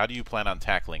tricky. How do you plan on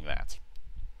tackling that?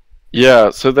 Yeah,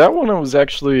 so that one I was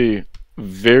actually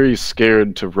very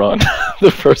scared to run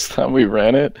the first time we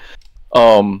ran it.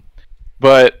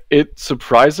 But it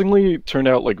surprisingly turned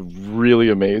out like really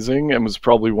amazing, and was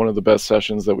probably one of the best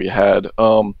sessions that we had.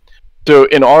 So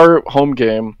in our home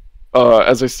game,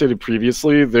 as I stated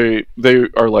previously, they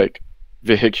are like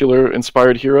vehicular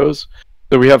inspired heroes.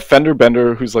 So we have Fender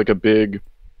Bender, who's like a big,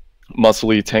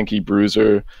 muscly, tanky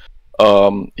bruiser.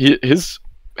 His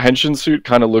henshin suit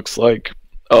kind of looks like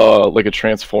a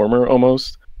transformer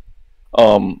almost. He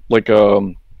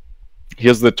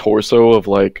has the torso of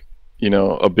like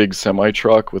a big semi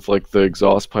truck with like the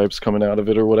exhaust pipes coming out of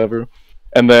it or whatever.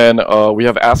 And then we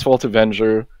have Asphalt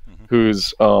Avenger,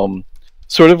 who's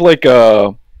sort of like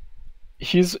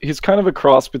he's kind of a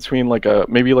cross between like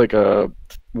maybe like a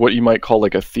what you might call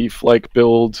like a thief like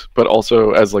build, but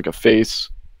also as like a face.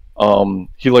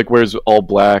 He like wears all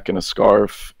black and a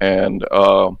scarf, and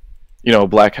a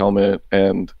black helmet,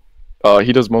 and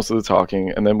he does most of the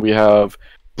talking. And then we have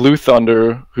Blue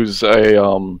Thunder, who's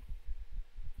a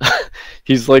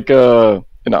he's like an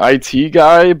IT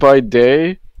guy by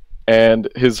day, and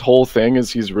his whole thing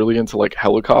is he's really into like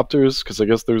helicopters, because I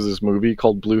guess there's this movie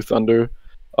called Blue Thunder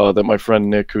that my friend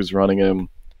Nick, who's running him,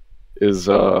 is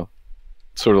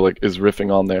sort of like is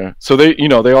riffing on there. So they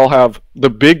all have, the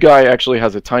big guy actually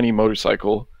has a tiny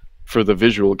motorcycle for the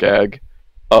visual gag.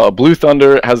 Blue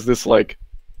Thunder has this like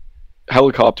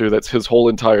helicopter that's his whole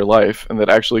entire life, and that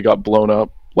actually got blown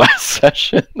up last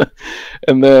session.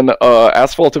 And then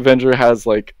Asphalt Avenger has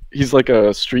like, he's like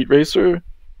a street racer.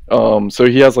 So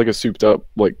he has like a souped up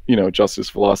like Justice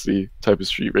Velocity type of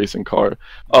street racing car.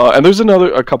 And there's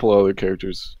a couple other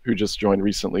characters who just joined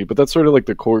recently, but that's sort of like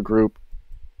the core group.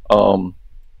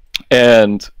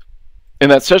 And in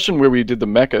that session where we did the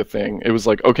mecha thing, it was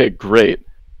like, okay, great,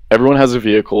 everyone has a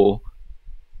vehicle.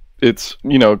 It's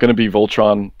going to be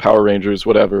Voltron, Power Rangers,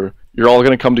 whatever. You're all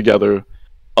going to come together.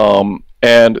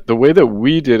 And the way that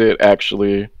we did it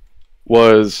actually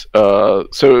was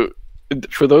so.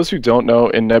 For those who don't know,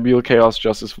 in Nebula Chaos,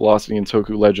 Justice Velocity, and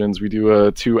Toku Legends, we do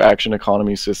a 2-action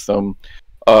economy system.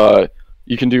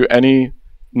 You can do any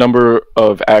number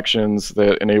of actions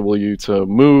that enable you to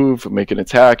move, make an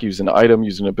attack, use an item,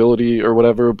 use an ability, or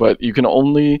whatever, but you can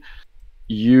only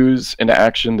use an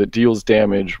action that deals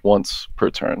damage once per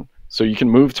turn. So you can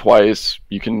move twice,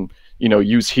 you can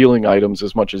use healing items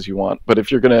as much as you want, but if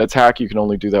you're going to attack, you can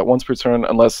only do that once per turn,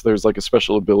 unless there's like a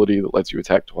special ability that lets you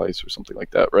attack twice or something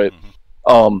like that, right?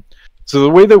 So the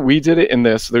way that we did it in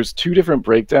this, there's 2 different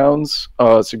breakdowns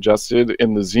suggested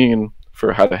in the zine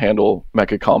for how to handle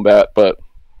mecha combat, but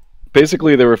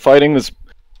basically they were fighting this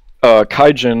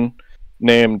kaijin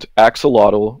named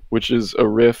Axolotl, which is a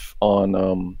riff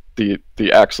on the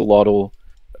axolotl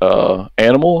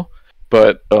animal,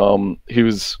 but he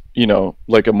was, you know,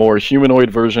 like a more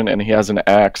humanoid version, and he has an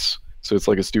axe, so it's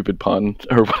like a stupid pun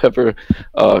or whatever.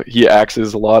 He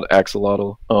axes a lot,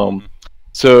 axolotl.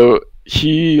 So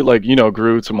he, like, you know,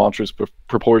 grew to monstrous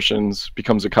proportions,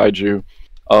 becomes a kaiju,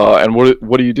 and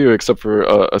what do you do except for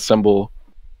assemble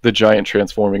the giant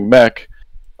transforming mech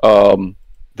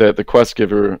that the quest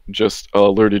giver just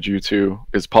alerted you to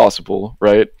is possible,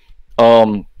 right?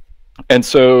 And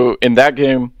so in that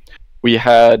game, we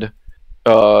had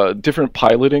different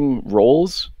piloting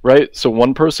roles, right? So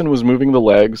one person was moving the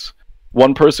legs,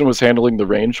 one person was handling the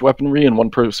ranged weaponry, and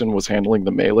one person was handling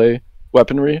the melee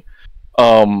weaponry.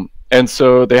 And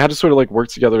so they had to sort of like work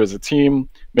together as a team,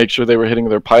 make sure they were hitting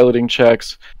their piloting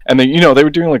checks, and then, you know, they were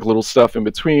doing like little stuff in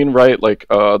between, right? Like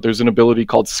there's an ability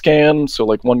called scan, so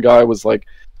like one guy was like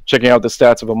checking out the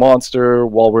stats of a monster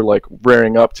while we're like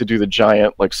rearing up to do the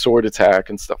giant like sword attack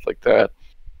and stuff like that.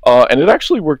 And it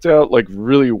actually worked out like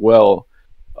really well.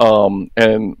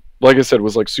 And like I said,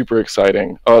 was like super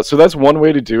exciting. So that's one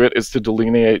way to do it, is to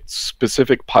delineate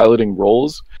specific piloting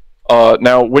roles.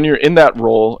 Now, when you're in that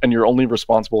role and you're only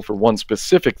responsible for one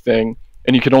specific thing,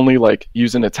 and you can only like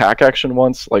use an attack action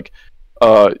once, like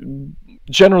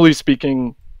generally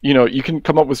speaking, you know, you can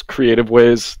come up with creative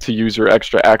ways to use your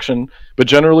extra action, but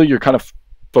generally you're kind of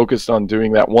focused on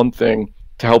doing that one thing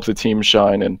to help the team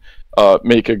shine and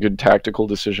make a good tactical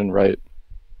decision, right?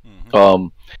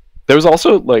 There was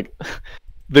also like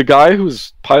the guy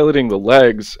who's piloting the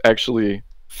legs actually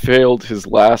failed his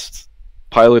last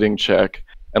piloting check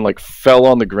and like fell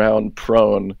on the ground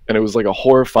prone, and it was like a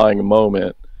horrifying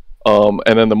moment. And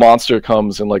then the monster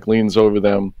comes and like leans over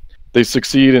them. They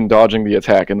succeed in dodging the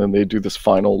attack, and then they do this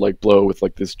final like blow with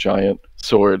like this giant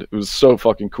sword. It was so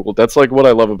fucking cool. That's like what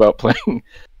I love about playing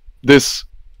this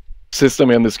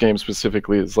system and this game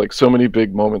specifically, is like so many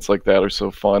big moments like that are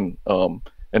so fun.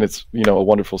 And it's, you know, a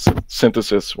wonderful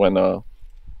synthesis when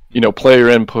you know, player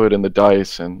input and the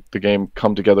dice and the game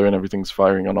come together and everything's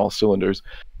firing on all cylinders.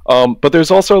 But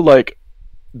there's also like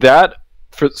that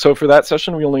for that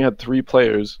session we only had 3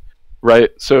 players, right?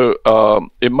 So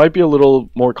it might be a little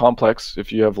more complex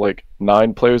if you have like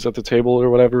 9 players at the table or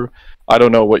whatever. I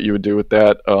don't know what you would do with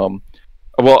that.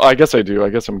 Well, I guess I do. I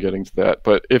guess I'm getting to that.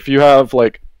 But if you have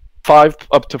like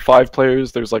up to 5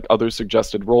 players, there's like other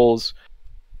suggested roles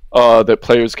that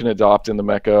players can adopt in the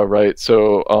mecha, right?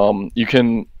 So you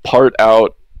can part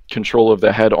out control of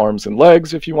the head, arms, and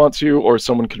legs if you want to, or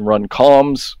someone can run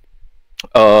comms.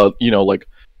 You know, like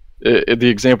the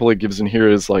example it gives in here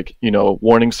is like, you know,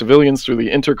 warning civilians through the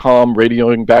intercom,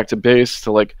 radioing back to base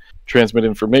to like transmit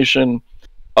information.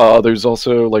 There's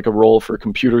also like a role for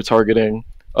computer targeting,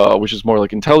 which is more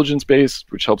like intelligence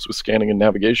based, which helps with scanning and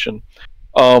navigation.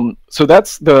 So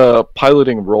that's the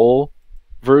piloting role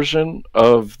version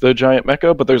of the giant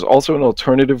mecha, but there's also an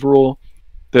alternative rule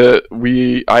that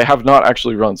I have not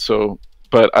actually run, so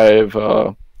but I've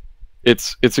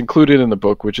it's included in the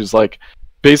book, which is like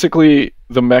basically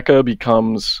the mecha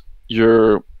becomes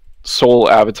your sole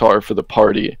avatar for the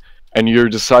party, and you're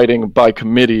deciding by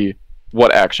committee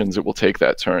what actions it will take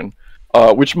that turn,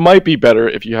 which might be better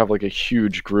if you have like a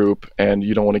huge group and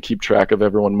you don't want to keep track of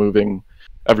everyone moving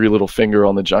every little finger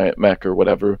on the giant mech or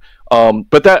whatever.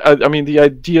 But that, I mean, the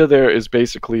idea there is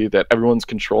basically that everyone's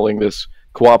controlling this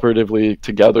cooperatively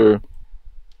together,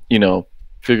 you know,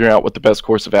 figuring out what the best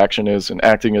course of action is and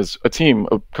acting as a team,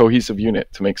 a cohesive unit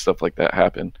to make stuff like that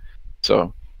happen.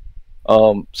 So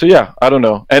yeah, I don't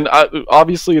know. And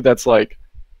obviously that's like,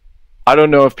 I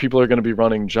don't know if people are going to be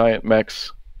running giant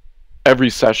mechs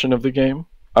every session of the game.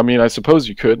 I mean, I suppose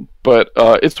you could, but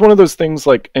it's one of those things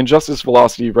like Injustice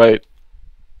Velocity, right?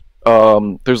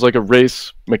 There's like a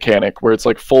race mechanic where it's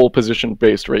like full position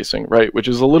based racing, right? Which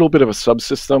is a little bit of a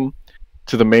subsystem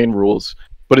to the main rules,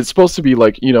 but it's supposed to be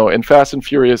like, you know, in Fast and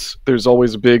Furious, there's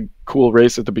always a big cool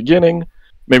race at the beginning.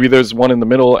 Maybe there's one in the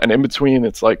middle, and in between,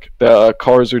 it's like the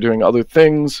cars are doing other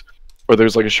things, or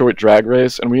there's like a short drag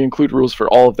race, and we include rules for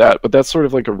all of that. But that's sort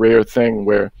of like a rare thing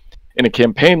where in a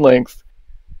campaign length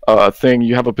thing,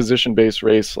 you have a position based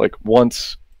race like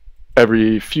once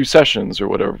every few sessions or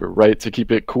whatever, right, to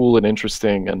keep it cool and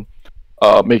interesting and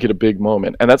make it a big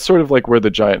moment. And that's sort of like where the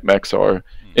giant mechs are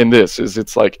in this, is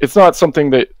it's like, it's not something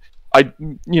that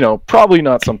probably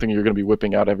not something you're going to be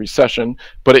whipping out every session,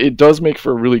 but it does make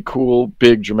for a really cool,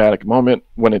 big, dramatic moment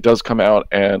when it does come out.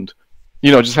 And,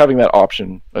 you know, just having that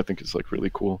option, I think, is like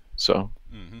really cool. So,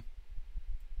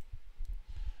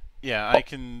 Yeah, I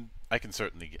can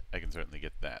certainly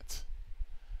get that.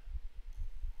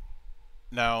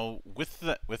 Now, with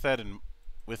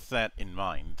that in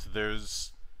mind, there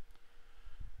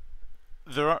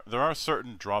are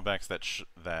certain drawbacks that sh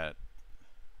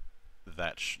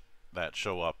that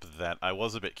show up that I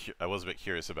was a bit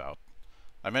curious about.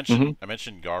 Hmm. I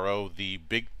mentioned Garo. The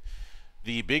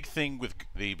big thing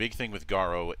with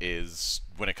Garo is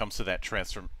when it comes to that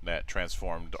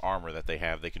transformed armor that they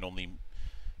have, they can only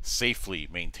safely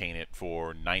maintain it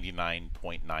for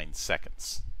 99.9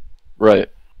 seconds. Right.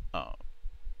 Uh,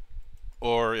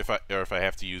 or if I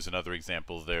have to use another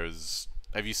example, there's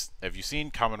have you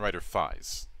seen Kamen Rider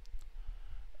Fies?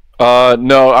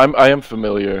 No, I am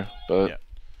familiar, but Yeah,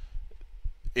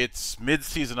 its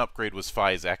mid-season upgrade was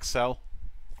Fies XL,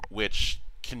 which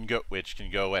can go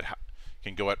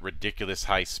at ridiculous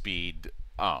high speed,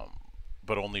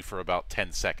 but only for about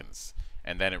 10 seconds,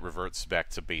 and then it reverts back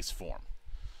to base form.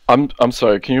 I'm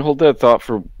sorry. Can you hold that thought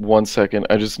for 1 second?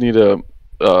 I just need to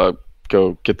uh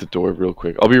go get the door real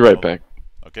quick. I'll be right Oh, back.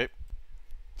 okay.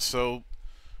 So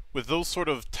with those sort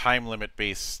of time limit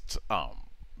based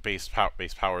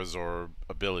powers or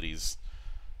abilities,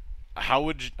 how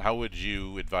would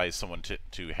you advise someone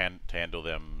to handle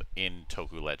them in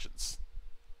Toku Legends?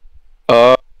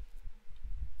 Uh,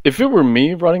 if it were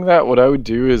me running that, what I would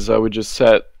do is I would just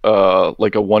set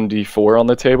like a 1d4 on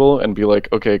the table and be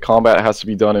like, okay, combat has to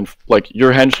be done in like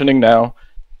you're henching now.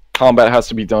 Combat has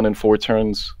to be done in 4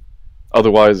 turns.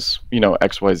 Otherwise,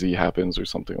 XYZ happens or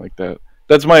something like that.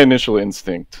 That's my initial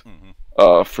instinct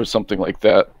Mm-hmm. for something like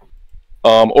that.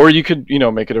 Or you could,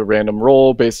 make it a random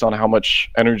roll based on how much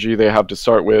energy they have to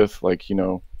start with, like,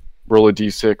 roll a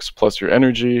d6 plus your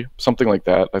energy, something like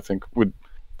that, I think would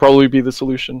probably be the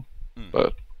solution. Mm-hmm.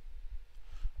 But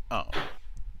Oh,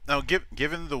 now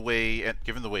given the way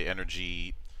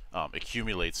energy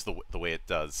accumulates the way it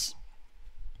does,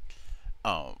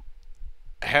 um,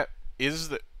 ha, is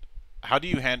the how do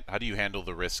you handle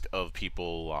the risk of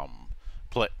people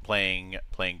playing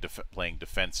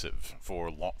defensive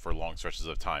for long stretches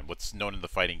of time? What's known in the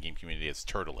fighting game community as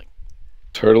turtling.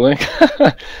 turtling,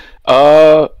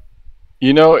 uh,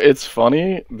 it's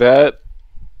funny that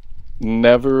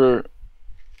never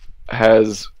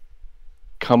has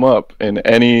come up in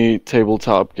any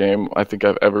tabletop game I think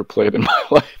I've ever played in my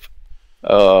life.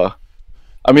 Uh,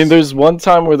 I mean, there's one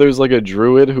time where there's like a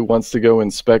druid who wants to go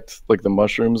inspect like the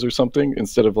mushrooms or something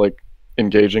instead of like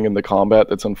engaging in the combat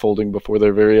that's unfolding before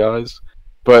their very eyes.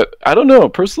 But I don't know.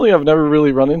 Personally, I've never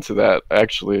really run into that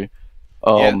actually.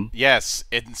 Yeah, Um, yes,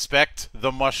 inspect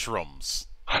the mushrooms.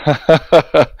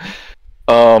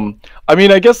 I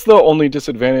mean, I guess the only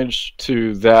disadvantage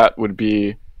to that would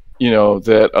be,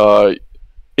 that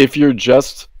if you're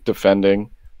just defending,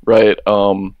 right,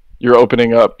 you're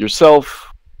opening up yourself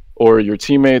or your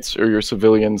teammates or your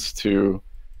civilians to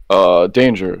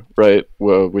danger, right,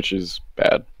 which is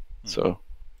bad. Hmm. So,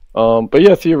 but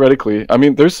yeah, theoretically, I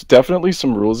mean, there's definitely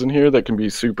some rules in here that can be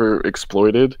super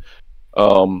exploited,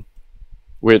 um,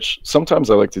 which sometimes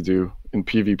I like to do in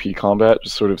PvP combat,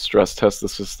 just sort of stress test the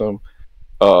system.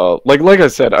 Like I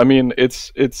said, I mean,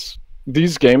 it's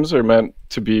these games are meant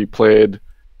to be played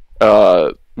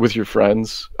with your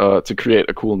friends to create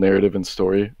a cool narrative and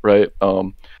story, right?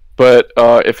 But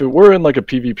if it were in like a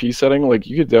PvP setting, like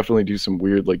you could definitely do some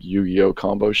weird like Yu-Gi-Oh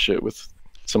combo shit with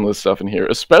some of the stuff in here,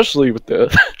 especially with the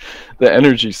the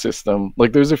energy system.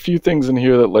 Like there's a few things in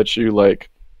here that let you like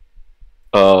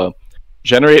uh,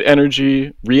 generate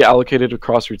energy, reallocate it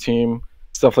across your team,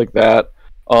 stuff like that.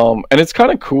 And it's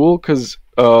kind of cool because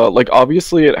like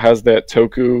obviously it has that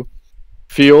Toku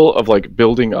feel of like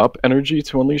building up energy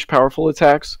to unleash powerful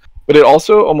attacks, but it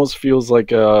also almost feels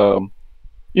like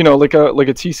like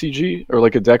a TCG or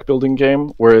like a deck building game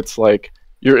where it's like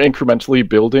you're incrementally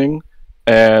building,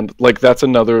 and like that's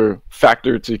another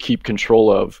factor to keep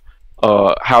control of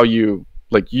how you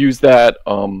like use that,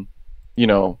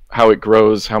 how it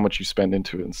grows, how much you spend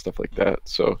into it, and stuff like that.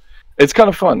 So it's kind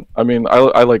of fun. I mean,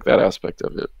 I like that aspect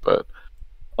of it, but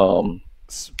um,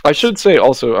 S- I s- should say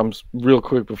also, real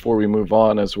quick before we move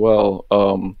on as well.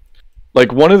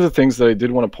 Like one of the things that I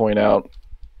did want to point out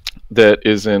that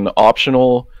is an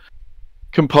optional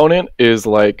component is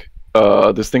like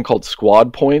this thing called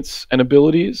squad points and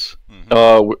abilities,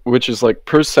 mhm. which is like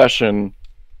per session.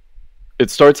 It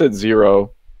starts at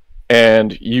 0,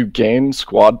 and you gain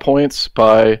squad points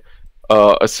by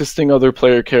assisting other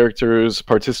player characters,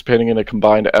 participating in a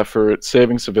combined effort,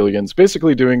 saving civilians,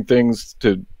 basically doing things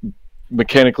to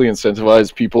mechanically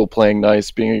incentivize people playing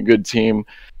nice, being a good team,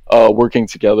 working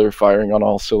together, firing on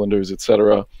all cylinders,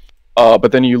 etc.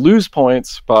 But then you lose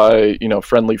points by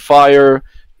friendly fire,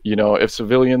 if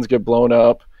civilians get blown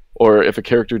up, or if a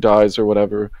character dies or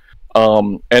whatever.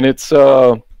 And it's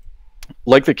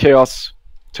like the chaos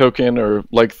token, or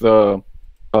like the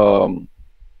um,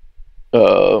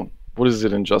 what is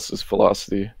it in Justice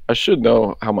Velocity? I should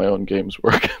know how my own games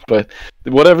work, but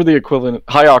whatever the equivalent,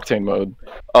 high octane mode,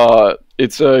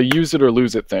 it's a use it or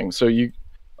lose it thing. So you,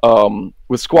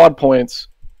 with squad points,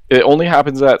 it only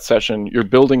happens that session. You're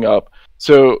building up.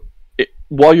 So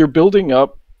while you're building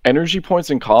up energy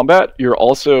points in combat, you're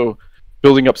also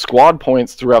building up squad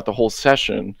points throughout the whole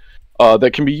session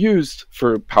that can be used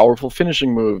for powerful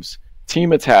finishing moves,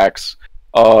 team attacks,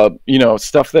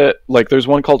 stuff that, like, there's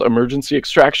one called emergency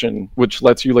extraction, which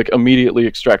lets you like immediately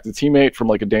extract a teammate from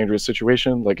like a dangerous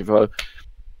situation, like if a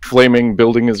flaming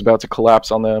building is about to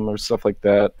collapse on them or stuff like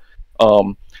that.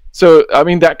 So I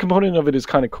mean, that component of it is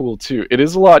kind of cool too. It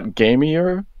is a lot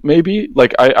gamier, maybe.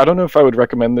 Like I don't know if I would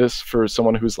recommend this for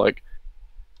someone who's like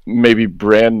maybe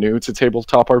brand new to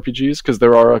tabletop RPGs, because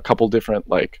there are a couple different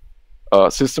like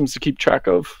systems to keep track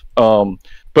of.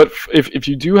 But if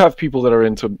you do have people that are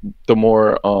into the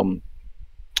more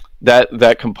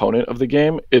that component of the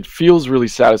game, it feels really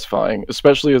satisfying,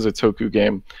 especially as a Toku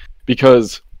game,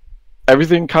 because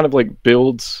everything kind of like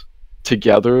builds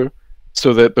together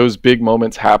so that those big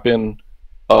moments happen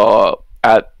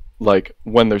at like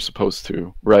when they're supposed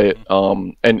to, right?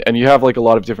 And you have like a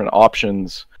lot of different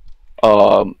options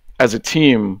as a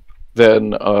team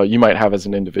than you might have as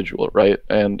an individual, right?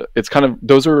 And it's kind of,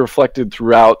 those are reflected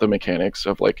throughout the mechanics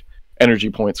of like energy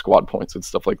points, squad points, and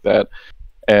stuff like that.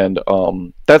 And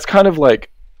that's kind of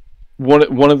like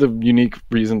one of the unique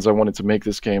reasons I wanted to make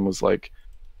this game was like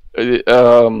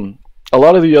a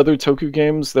lot of the other Toku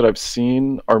games that I've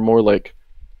seen are more like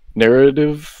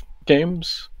narrative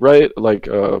games, right? Like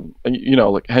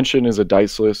like Henshin is a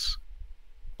diceless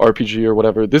RPG or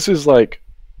whatever. This is like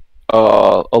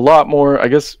a lot more, I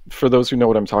guess, for those who know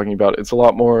what I'm talking about, it's a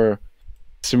lot more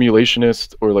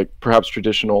simulationist, or like perhaps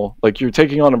traditional. Like you're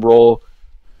taking on a role,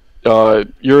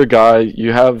 you're a guy,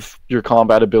 you have your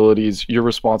combat abilities, you're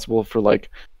responsible for like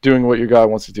doing what your guy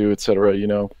wants to do, etc.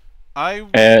 I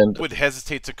would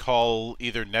hesitate to call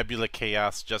either Nebula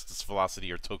Chaos, Justice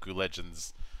Velocity, or Toku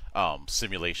Legends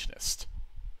simulationist.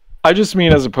 I just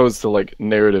mean as opposed to like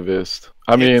narrativist.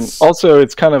 I mean, also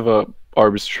it's kind of a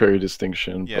arbitrary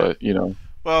distinction, yeah. but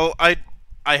Well, I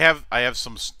have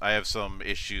some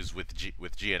issues with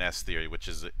GNS theory, which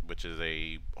is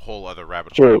a whole other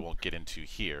rabbit hole I won't get into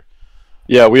here.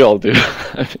 Yeah, we all do.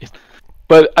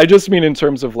 But I just mean in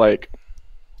terms of like,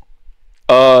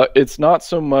 it's not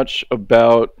so much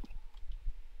about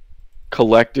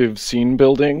collective scene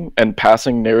building and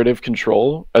passing narrative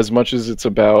control as much as it's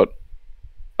about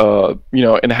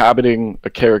inhabiting a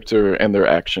character and their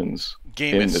actions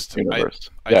in this universe.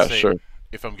 I'd say, sure.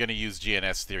 If I'm going to use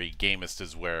GNS theory, gamist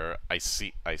is where I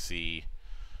see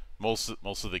most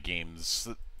of the games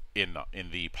in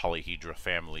the polyhedra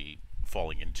family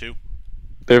falling into.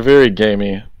 They're very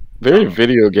gamey, very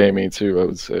video gamey too, I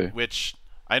would say. Which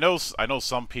I know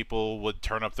some people would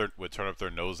turn up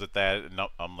their nose at that, and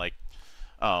I'm like,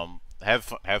 have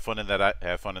fun in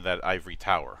that ivory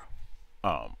tower.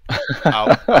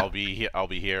 I'll be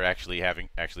here actually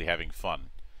having fun.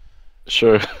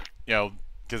 Sure.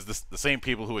 Because the same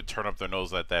people who would turn up their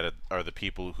nose at that are the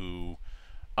people who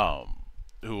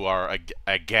are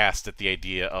aghast at the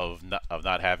idea of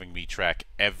not having me track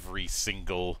every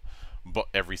single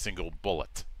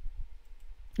bullet.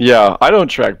 Yeah, I don't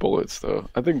track bullets though.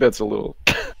 I think that's a little.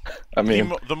 I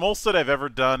mean, the most that I've ever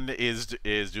done is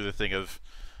do the thing of,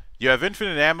 you have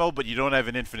infinite ammo, but you don't have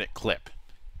an infinite clip.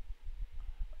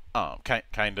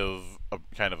 Kind of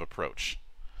approach.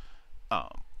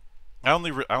 I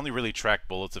only really track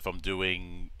bullets if I'm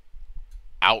doing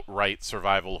outright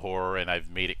survival horror, and I've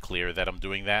made it clear that I'm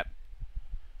doing that.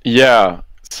 Yeah,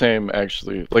 same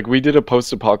actually. Like we did a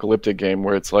post-apocalyptic game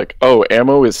where it's like, oh,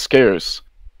 ammo is scarce,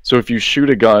 so if you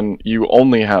shoot a gun, you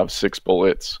only have 6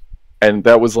 bullets, and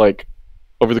that was like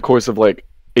over the course of like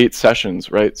 8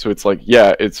 sessions, right? So it's like,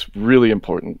 yeah, it's really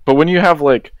important. But when you have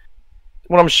like,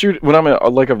 when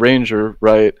I'm like a ranger,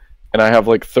 right, and I have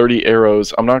like 30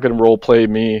 arrows, I'm not gonna role play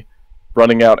me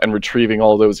running out and retrieving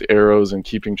all those arrows and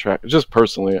keeping track. Just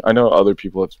personally, I know other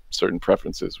people have certain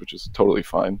preferences, which is totally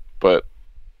fine, but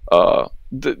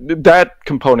that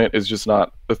component is just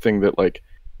not a thing that like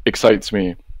excites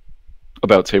me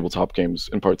about tabletop games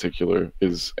in particular,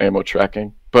 is ammo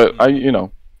tracking. But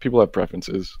people have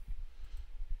preferences.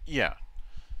 Yeah.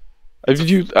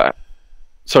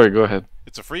 Sorry, go ahead.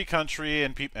 It's a free country,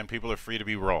 and people are free to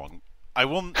be wrong. I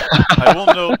will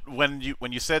note when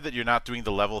you said that you're not doing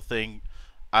the level thing,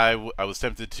 I was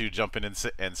tempted to jump in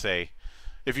and say,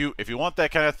 if you want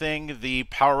that kind of thing, the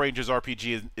Power Rangers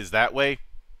RPG is that way.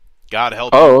 God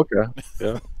help you. Oh, okay.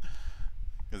 Yeah.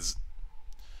 'Cause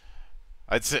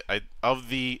I'd say of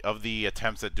the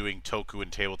attempts at doing Toku in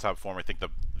tabletop form, I think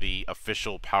the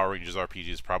official Power Rangers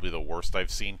RPG is probably the worst I've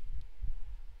seen.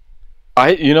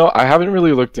 I haven't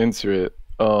really looked into it.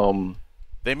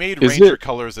 They made Is Ranger it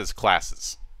colors as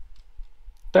classes.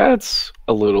 That's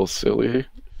a little silly.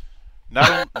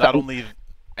 Not only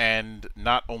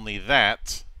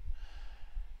that,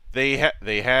 they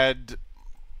had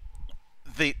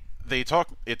they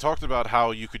talked it talked about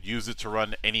how you could use it to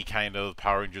run any kind of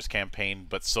Power Rangers campaign,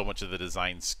 but so much of the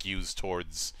design skews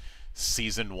towards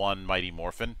season 1 Mighty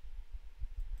Morphin.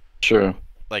 Sure.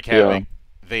 Like Yeah. having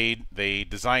they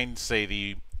designed, say,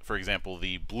 the for example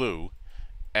the blue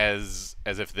as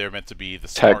if they're meant to be the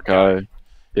Tech smart guy. guy.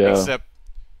 Yeah. Except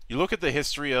you look at the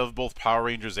history of both Power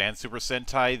Rangers and Super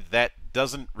Sentai, that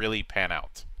doesn't really pan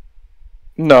out.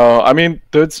 No, I mean,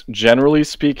 that's generally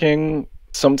speaking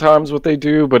sometimes what they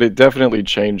do, but it definitely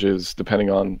changes depending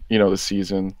on, the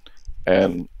season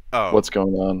and Oh, what's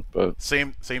going on. But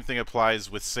same thing applies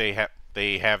with, say,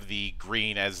 they have the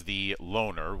green as the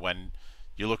loner. When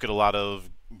you look at a lot of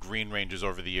Green Rangers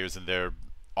over the years, and they're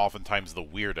oftentimes the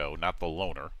weirdo, not the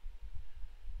loner.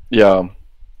 yeah,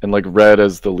 and like red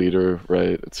as the leader,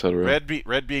 right, etc.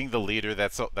 Red being the leader,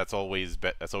 that's always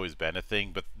been a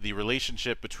thing. But the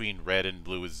relationship between red and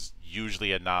blue is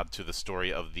usually a nod to the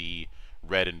story of the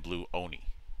red and blue Oni.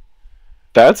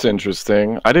 That's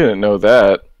interesting. I didn't know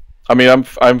that. I mean,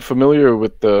 I'm familiar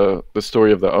with the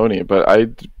story of the Oni, but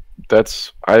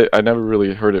I never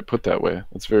really heard it put that way.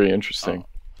 That's very interesting. Oh,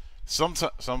 some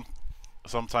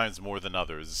sometimes more than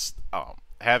others.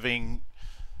 Having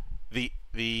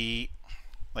the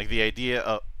like the idea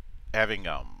of having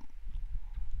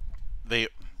they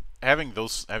having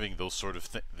those sort of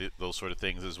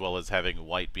things, as well as having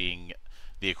white being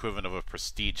the equivalent of a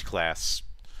prestige class,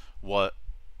 what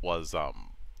was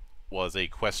was a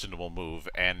questionable move.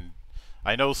 And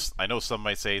I know some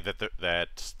might say that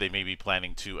that they may be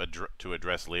planning to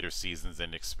address later seasons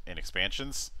and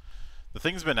expansions. The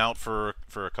thing's been out for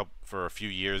a few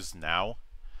years now.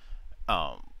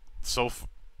 Um, so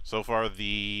far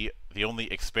the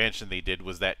only expansion they did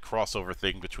was that crossover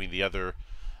thing between the other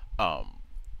um,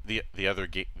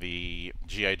 the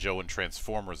GI Joe and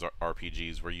Transformers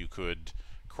RPGs, where you could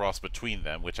cross between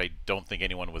them, which I don't think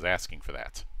anyone was asking for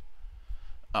that.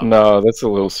 Um, No, that's a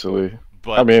little silly.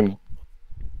 I but mean,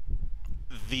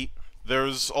 the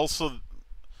there's also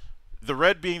the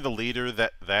red being the leader.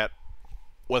 That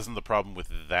wasn't the problem with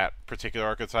that particular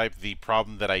archetype. The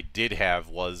problem that I did have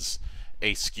was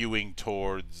a skewing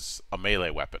towards a melee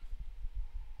weapon.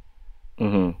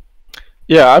 mhm.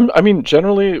 Yeah, I mean,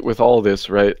 generally with all this,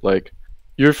 right? Like,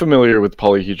 you're familiar with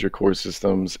polyhedra core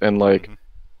systems, and like, Hmm.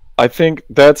 I think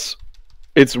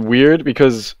it's weird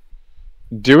because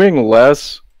doing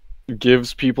less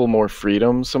gives people more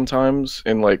freedom sometimes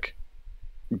in like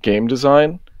game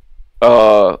design.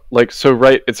 Like, so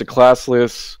right, it's a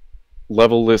classless,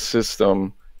 levelless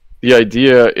system. The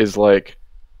idea is like,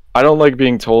 I don't like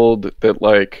being told that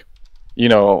like,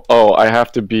 oh, I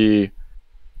have to be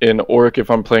in Orc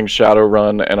if I'm playing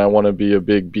Shadowrun, and I want to be a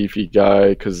big beefy guy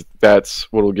because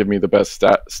that's what'll give me the best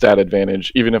stat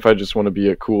advantage. Even if I just want to be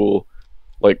a cool,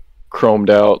 like chromed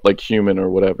out like human or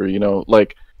whatever,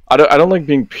 Like, I don't like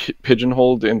being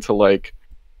pigeonholed into like,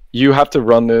 you have to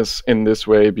run this in this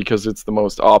way because it's the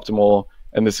most optimal,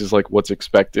 and this is like what's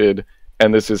expected,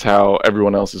 and this is how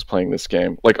everyone else is playing this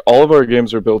game. Like, all of our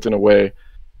games are built in a way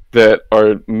that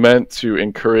are meant to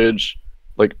encourage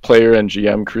like player and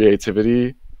GM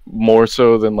creativity more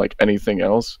so than like anything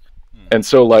else. Hmm. And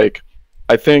so like,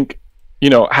 I think,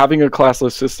 having a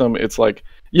classless system, it's like,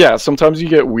 yeah, sometimes you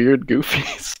get weird goofy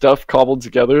stuff cobbled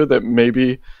together that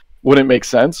maybe wouldn't make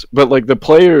sense, but like the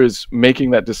player is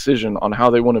making that decision on how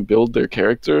they want to build their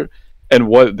character and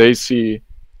what they see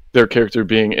their character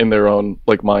being in their own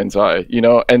like mind's eye,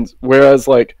 and whereas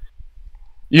like,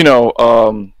 you know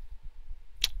um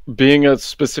being a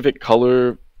specific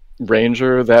color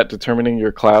ranger, that determining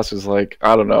your class is like,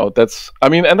 I don't know, I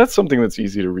mean, and that's something that's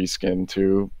easy to reskin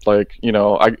too. Like,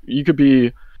 you could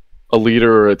be a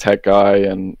leader or a tech guy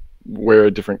and wear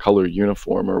a different color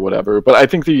uniform or whatever, but I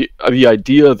think the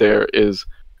idea there is,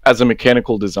 as a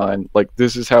mechanical design, like,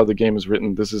 this is how the game is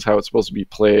written, this is how it's supposed to be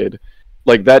played.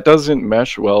 Like, that doesn't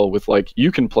mesh well with like,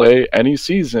 you can play any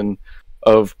season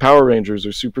of Power Rangers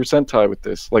or Super Sentai with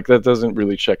this. Like, that doesn't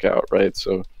really check out, right?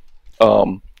 So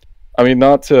um, I mean,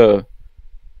 not to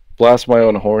blast my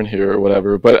own horn here or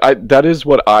whatever, but that is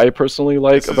what I personally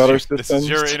like about our This is systems.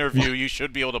 your interview. You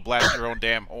should be able to blast your own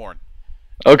damn horn.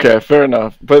 Okay, fair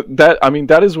enough. But that, I mean,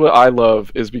 that is what I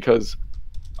love, is because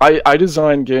I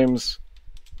design games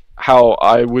how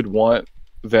I would want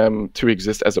them to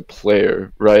exist as a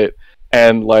player, right?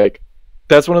 And like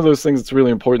that's one of those things that's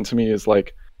really important to me, is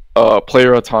like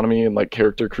player autonomy and like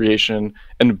character creation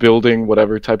and building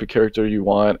whatever type of character you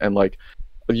want. And like,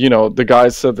 the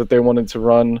guys said that they wanted to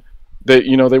run, that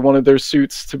they wanted their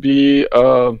suits to be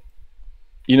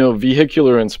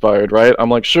vehicular inspired, right? I'm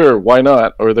like, sure, why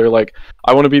not? Or they're like,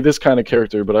 I want to be this kind of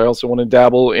character, but I also want to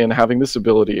dabble in having this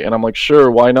ability. And I'm like,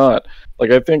 sure, why not?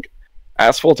 Like, I think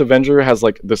Asphalt Avenger has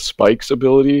like the spikes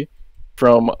ability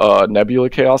from Nebula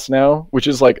Chaos now, which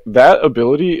is like, that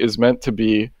ability is meant to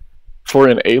be for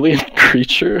an alien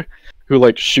creature who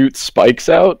like shoots spikes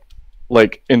out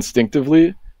like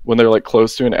instinctively when they're like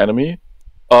close to an enemy.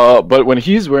 But when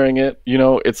he's wearing it,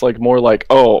 it's like more like,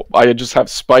 oh, I just have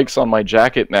spikes on my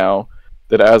jacket now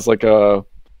that as like a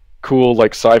cool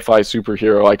like sci-fi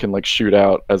superhero I can like shoot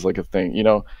out as like a thing,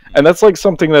 and that's like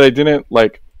something that I didn't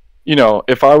like.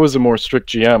 If I was a more strict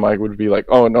GM, I would be like,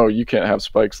 oh no, you can't have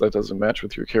spikes, that doesn't match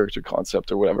with your character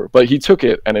concept or whatever. But he took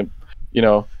it, and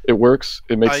it works,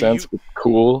 it makes sense, it's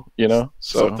cool, so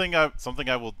Something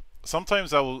I will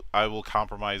sometimes I will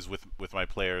compromise with my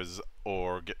players,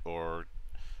 or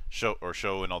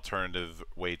show an alternative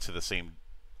way to the same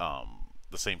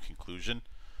conclusion.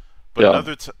 But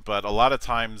yeah. but a lot of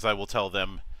times I will tell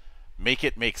them, make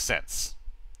it make sense.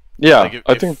 Yeah, Like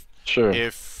I think, sure.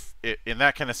 if in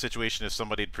that kind of situation, if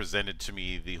somebody had presented to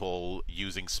me the whole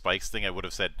using spikes thing, I would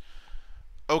have said,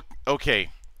 okay,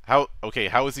 how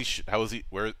is he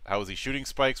shooting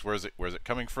spikes? Where is it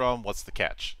coming from? What's the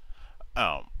catch?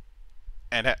 And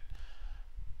that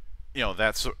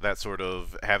sort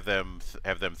of have them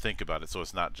think about it, so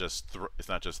it's not just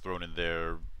thrown in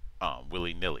there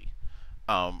willy nilly.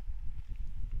 Um,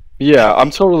 Yeah, and I'm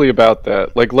the totally about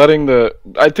that. Like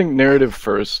I think narrative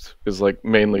first is like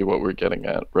mainly what we're getting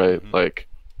at, right? Mhm. Like,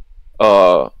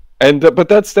 but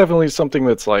that's definitely something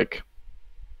that's like,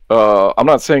 I'm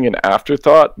not saying an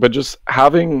afterthought, but just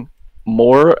having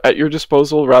more at your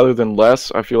disposal rather than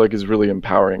less, I feel like is really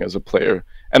empowering as a player.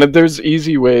 And if there's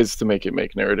easy ways to make it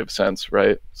make narrative sense,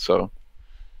 right? So,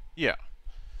 Yeah,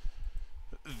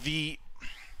 the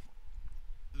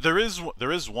there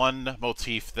is one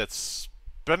motif that's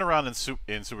been around in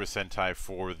Super Sentai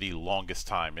for the longest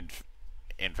time, and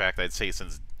in fact, I'd say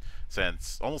since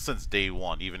almost since day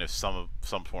one, even if some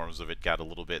forms of it got a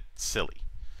little bit silly.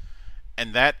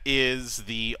 And that is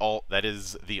the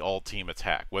all team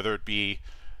attack, whether it be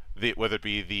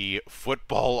the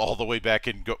football all the way back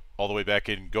in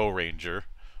Go Ranger,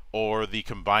 or the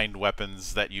combined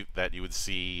weapons that you would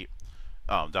see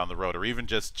down the road, or even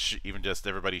just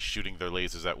everybody shooting their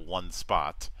lasers at one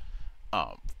spot.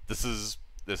 Um, this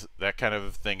that kind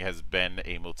of thing has been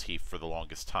a motif for the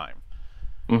longest time.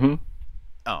 hmm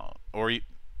Or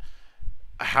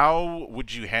how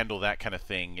would you handle that kind of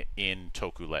thing in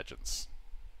Toku Legends?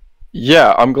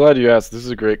 yeah, I'm glad you asked. This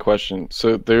is a great question.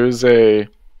 So there's a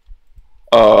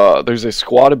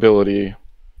squad ability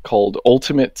called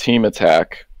Ultimate Team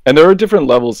Attack, and there are different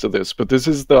levels to this, but this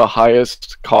is the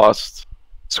highest cost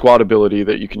squad ability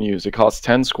that you can use. It costs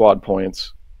 10 squad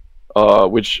points,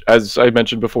 which, as I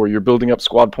mentioned before, you're building up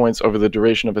squad points over the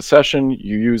duration of a session.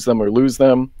 You use them or lose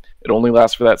them. It only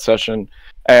lasts for that session.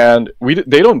 And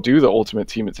they don't do the ultimate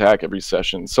team attack every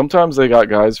session. Sometimes they got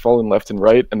guys falling left and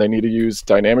right, and they need to use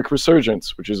dynamic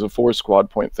resurgence, which is a 4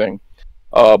 squad point thing.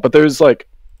 But there's like,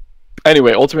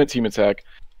 anyway, ultimate team attack.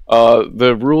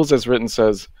 The rules as written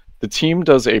says the team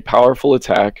does a powerful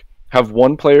attack. Have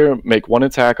one player make one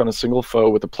attack on a single foe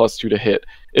with a +2 to hit.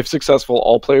 If successful,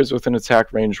 all players within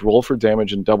attack range roll for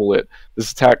damage and double it.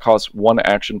 This attack costs 1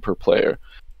 action per player.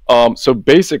 So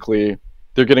basically,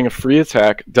 they're getting a free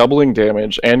attack, doubling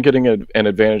damage, and getting an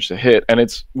advantage to hit. And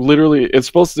it's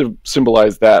supposed to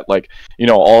symbolize that, like,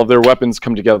 all of their weapons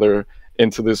come together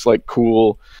into this like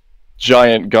cool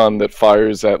giant gun that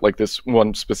fires at like this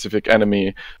one specific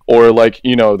enemy, or like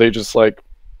they just like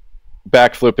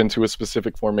backflip into a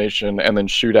specific formation and then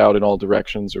shoot out in all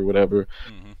directions or whatever.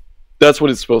 Mm-hmm. That's what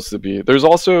it's supposed to be. There's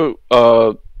also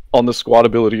on the squad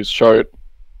abilities chart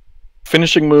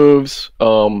finishing moves.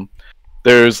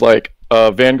 There's like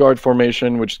Vanguard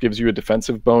formation, which gives you a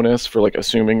defensive bonus for like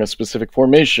assuming a specific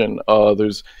formation.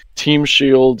 There's Team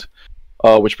Shield,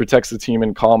 which protects the team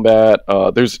in combat.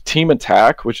 There's Team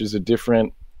Attack, which is a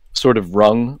different sort of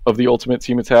rung of the Ultimate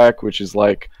Team Attack, which is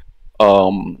like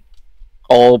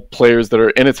all players that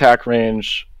are in attack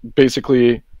range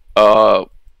basically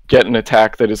get an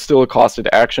attack that is still a costed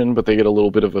action, but they get a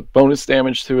little bit of a bonus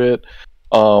damage to it.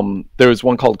 There's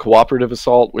one called Cooperative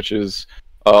Assault, which is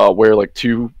where like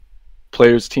 2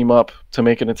 players team up to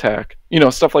make an attack,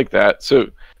 stuff like that. So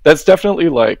that's definitely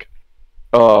like,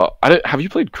 have you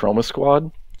played Chroma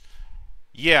Squad?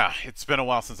 Yeah, it's been a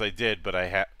while since I did, but I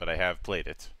have played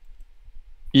it.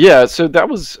 Yeah, so that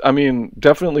was, I mean,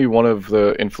 definitely one of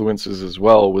the influences as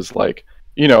well. Was like,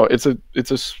 it's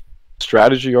a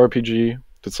strategy RPG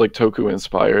that's like Toku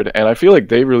inspired, and I feel like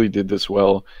they really did this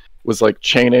well. Was like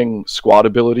chaining squad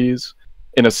abilities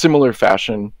in a similar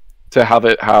fashion to have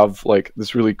it have like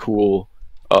this really cool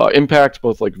impact,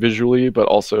 both like visually but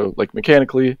also like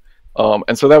mechanically.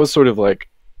 And so that was sort of like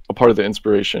a part of the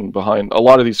inspiration behind a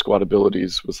lot of these squad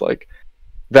abilities. Was like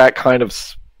that kind of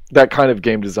that kind of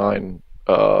game design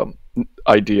uh,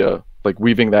 idea, like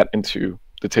weaving that into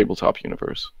the tabletop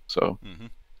universe. So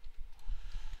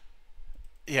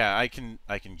Yeah, I can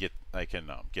get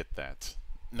that.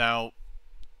 Now,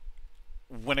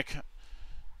 when it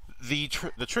the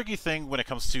tricky thing when it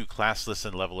comes to classless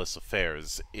and levelless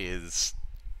affairs is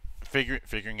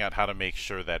figuring out how to make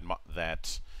sure that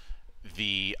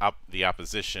the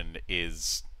opposition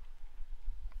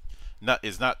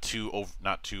not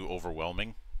too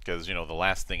overwhelming, because the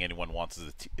last thing anyone wants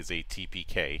is a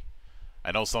TPK.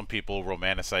 I know some people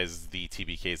romanticize the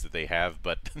TPKs that they have,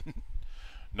 but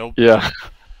nope. yeah,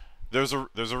 There's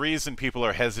a reason people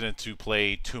are hesitant to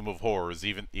play Tomb of Horrors.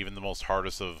 Even the most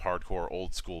hardest of hardcore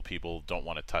old school people don't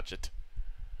want to touch it,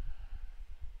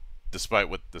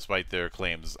 despite their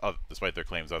claims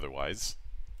otherwise.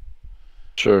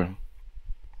 sure.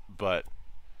 But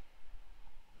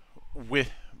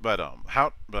with but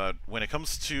when it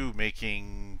comes to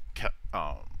making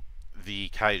the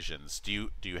kaijins, do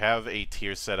you have a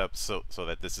tier set up so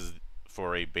that this is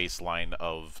for a baseline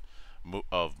of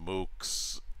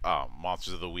mooks,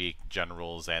 monsters of the week,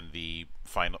 generals, and the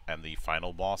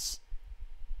final boss?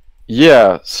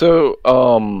 Yeah, so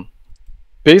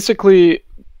basically,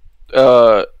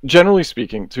 generally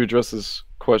speaking, to address this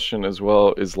question as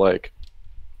well, is like,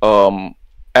 um,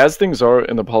 as things are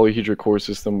in the polyhedra core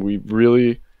system, we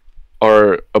really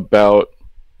are about.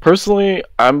 Personally,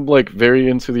 I'm like very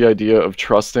into the idea of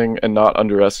trusting and not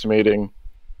underestimating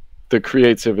the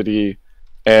creativity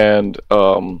and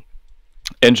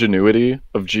ingenuity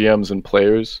of GMs and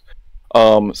players.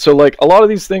 So like a lot of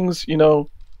these things,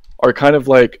 are kind of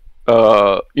like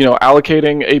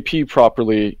allocating AP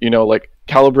properly, like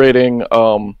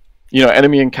calibrating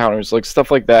enemy encounters, like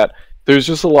stuff like that. There's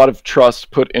just a lot of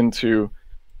trust put into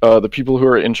the people who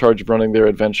are in charge of running their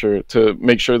adventure to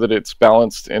make sure that it's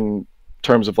balanced in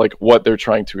terms of like what they're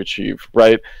trying to achieve,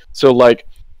 right? So like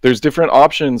there's different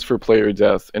options for player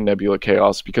death in Nebula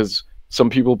Chaos because some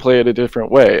people play it a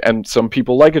different way, and some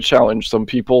people like a challenge. Some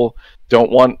people don't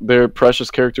want their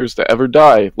precious characters to ever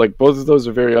die. Like both of those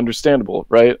are very understandable,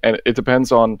 right? And it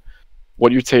depends on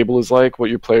what your table is like, what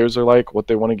your players are like, what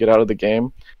they want to get out of the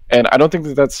game. And I don't think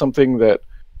that that's something that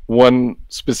one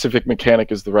specific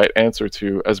mechanic is the right answer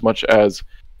to, as much as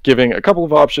giving a couple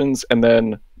of options and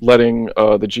then letting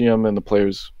the GM and the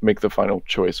players make the final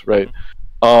choice, right?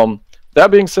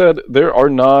 That being said, there are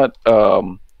not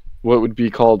what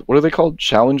are they called?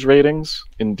 Challenge ratings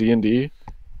in D&D?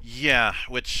 Yeah,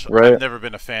 which Right? I've never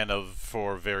been a fan of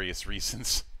for various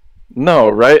reasons. No,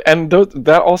 right? And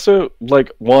that also,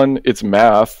 like, one, it's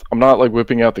math. I'm not like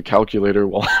whipping out the calculator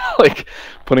while like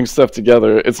putting stuff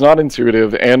together. It's not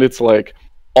intuitive, and it's like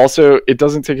also it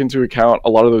doesn't take into account a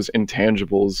lot of those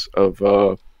intangibles of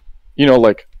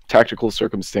like tactical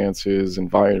circumstances,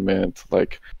 environment,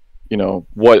 like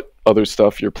what other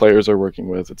stuff your players are working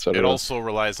with, It etc. also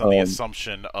relies on the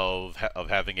assumption of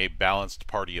having a balanced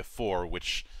party of four,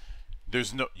 which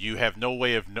you have no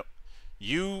way of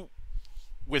you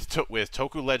with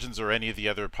Toku Legends or any of the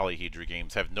other Polyhedra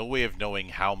games have no way of knowing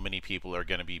how many people are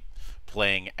going to be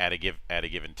playing at a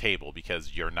given table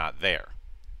because you're not there.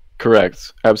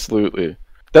 Correct. Absolutely.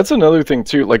 That's another thing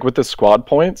too. Like with the squad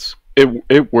points,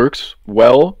 it works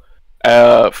well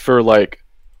for like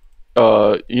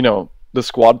the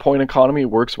squad point economy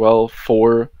works well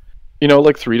for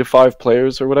like 3 to 5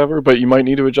 players or whatever, but you might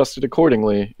need to adjust it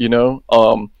accordingly.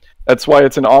 That's why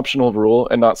it's an optional rule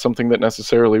and not something that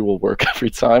necessarily will work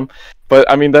every time. But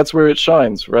I mean, that's where it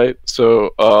shines, right? So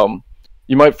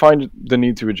you might find the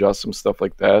need to adjust some stuff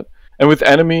like that. And with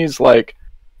enemies, like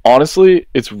honestly,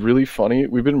 it's really funny.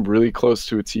 We've been really close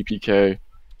to a TPK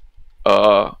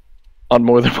on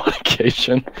more than one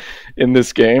occasion in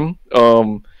this game.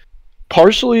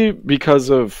 Partially because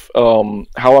of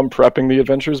how I'm prepping the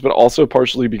adventures, but also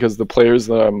partially because the players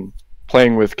that I'm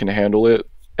playing with can handle it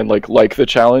and like the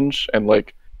challenge and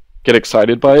like get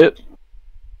excited by it.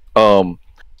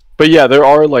 But yeah, there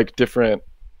are like different.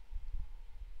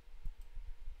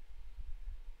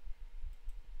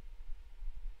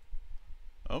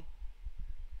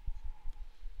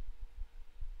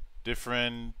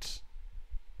 different.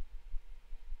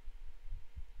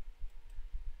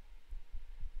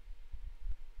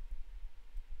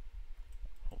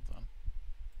 Hold on.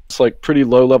 It's like pretty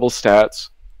low level stats,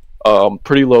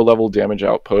 pretty low level damage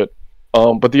output.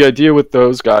 But the idea with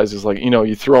those guys is like, you know,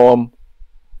 you throw them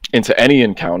into any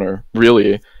encounter,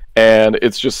 really, and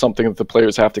it's just something that the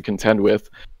players have to contend with.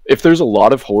 If there's a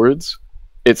lot of hordes,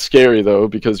 it's scary though,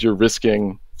 because you're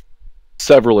risking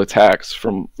several attacks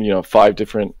from, you know, 5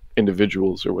 different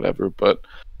individuals or whatever. But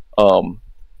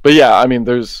yeah, I mean,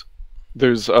 there's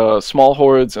small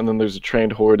hordes, and then there's a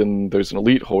trained horde, and there's an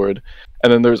elite horde,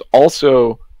 and then there's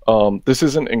also this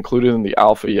isn't included in the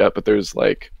alpha yet, but there's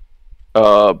like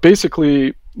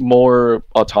basically more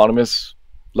autonomous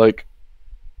like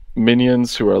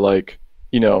minions who are like,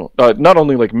 you know, not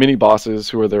only like mini bosses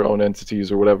who are their own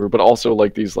entities or whatever, but also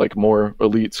like these like more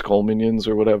elite skull minions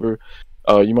or whatever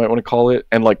you might want to call it.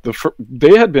 And like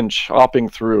they had been chopping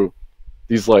through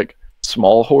these like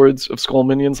small hordes of skull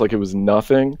minions like it was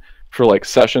nothing for like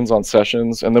sessions on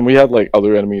sessions. And then we had like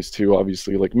other enemies too,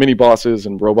 obviously, like mini bosses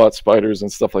and robot spiders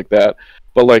and stuff like that.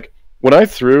 But like when I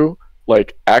threw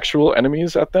like actual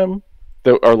enemies at them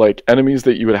that are like enemies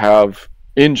that you would have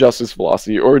in Justice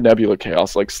Velocity or Nebula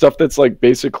Chaos, like stuff that's like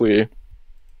basically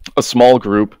a small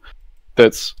group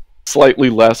that's slightly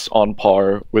less on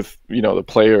par with, you know, the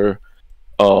player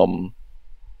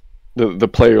the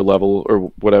player level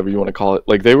or whatever you want to call it.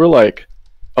 Like they were like,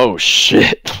 oh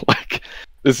shit, like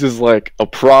this is like a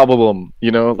problem, you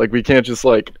know, like we can't just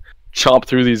like chomp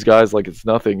through these guys like it's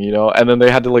nothing, you know. And then they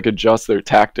had to like adjust their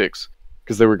tactics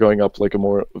because they were going up like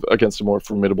against a more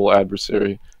formidable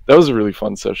adversary. That was a really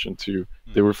fun session too.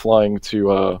 They were flying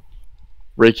to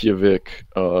Reykjavik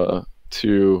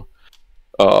to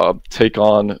take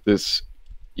on this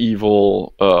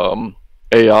evil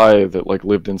AI that like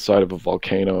lived inside of a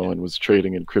volcano and was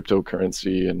trading in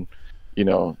cryptocurrency and, you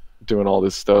know, doing all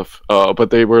this stuff. But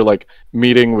they were like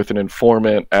meeting with an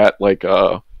informant at like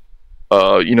you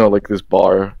know, like this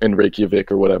bar in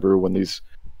Reykjavik or whatever, when these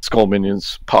skull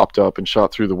minions popped up and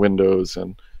shot through the windows,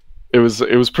 and it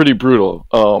was pretty brutal.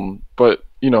 But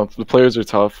you know, the players are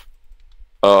tough,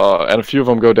 and a few of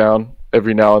them go down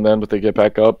every now and then, but they get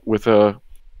back up with a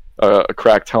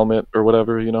cracked helmet or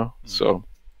whatever, you know. So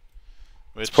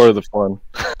it's part of the fun.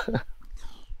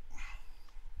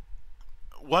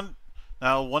 one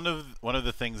of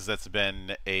the things that's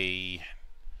been a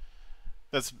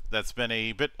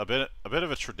bit of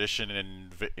a tradition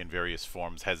in various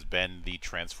forms has been the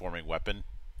transforming weapon.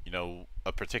 You know,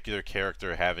 a particular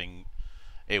character having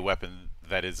a weapon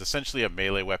that is essentially a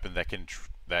melee weapon that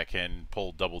can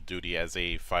pull double duty as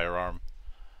a firearm.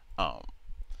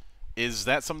 Is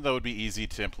that something that would be easy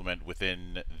to implement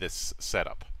within this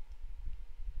setup?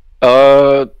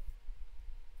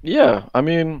 Yeah, I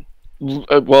mean,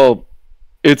 well,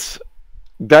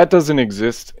 that doesn't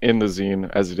exist in the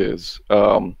zine as it is.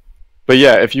 But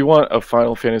yeah, if you want a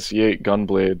Final Fantasy VIII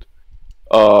Gunblade,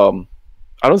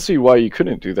 I don't see why you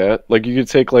couldn't do that. Like you could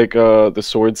take like the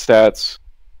sword stats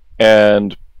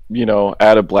and, you know,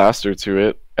 add a blaster to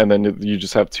it, and then you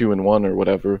just have 2 in 1 or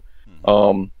whatever.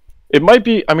 It might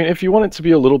be, I mean, if you want it to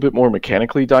be a little bit more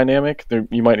mechanically dynamic,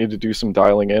 you might need to do some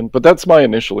dialing in. But that's my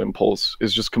initial impulse,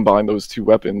 is just combine those 2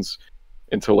 weapons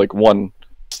into like one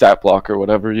stat block or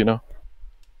whatever, you know,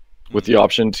 with the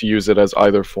option to use it as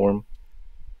either form.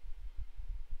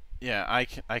 Yeah,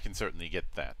 I can certainly get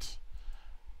that.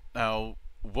 Now,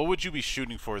 what would you be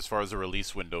shooting for as far as a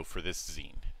release window for this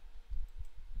zine?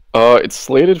 It's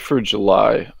slated for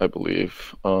July, I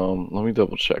believe. Let me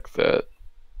double check that.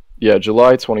 Yeah,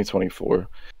 July 2024.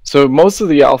 So most of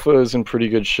the alpha is in pretty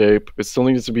good shape. It still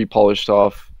needs to be polished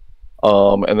off.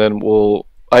 And then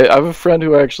I have a friend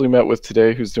who I actually met with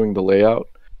today who's doing the layout.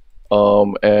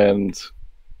 And,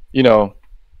 you know,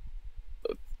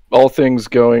 all things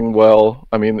going well.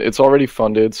 I mean, it's already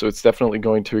funded, so it's definitely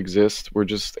going to exist. We're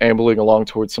just ambling along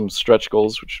towards some stretch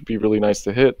goals, which would be really nice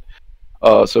to hit.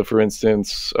 So for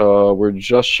instance, we're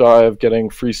just shy of getting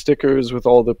free stickers with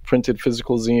all the printed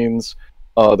physical zines.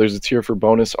 There's a tier for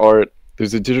bonus art.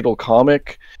 There's a digital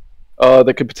comic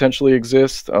that could potentially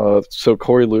exist. So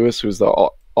Corey Lewis, who's the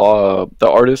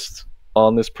artist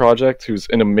on this project, who's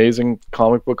an amazing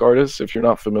comic book artist. If you're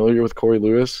not familiar with Corey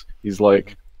Lewis, he's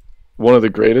like one of the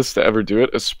greatest to ever do it,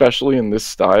 especially in this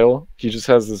style. He just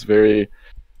has this very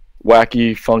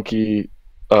wacky, funky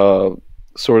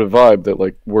sort of vibe that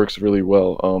like works really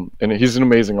well. And he's an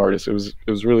amazing artist. It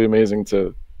was really amazing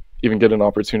to even get an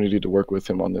opportunity to work with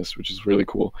him on this, which is really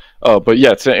cool. But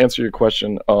yeah, to answer your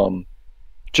question,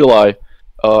 July,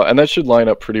 and that should line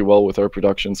up pretty well with our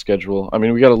production schedule. I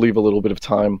mean, we got to leave a little bit of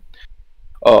time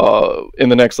in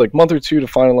the next like month or two to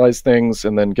finalize things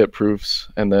and then get proofs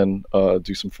and then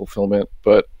do some fulfillment.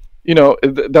 But you know,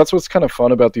 that's what's kind of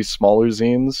fun about these smaller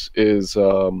zines is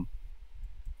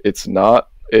it's not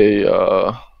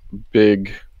a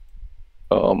big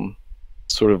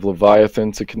sort of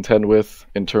leviathan to contend with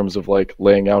in terms of like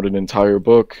laying out an entire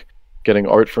book, getting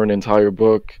art for an entire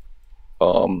book,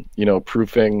 you know,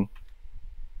 proofing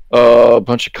a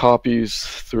bunch of copies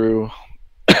through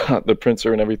the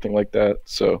printer and everything like that.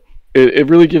 So it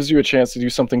really gives you a chance to do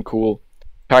something cool,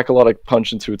 pack a lot of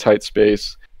punch into a tight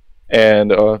space,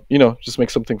 and you know, just make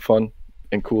something fun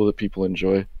and cool that people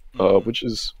enjoy, which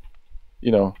is,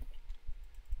 you know,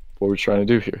 what we're trying to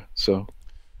do here. So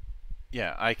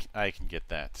Yeah, I can get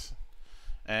that,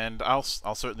 and I'll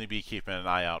certainly be keeping an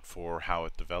eye out for how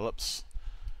it develops.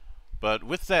 But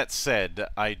with that said,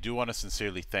 I do want to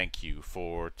sincerely thank you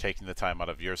for taking the time out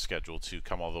of your schedule to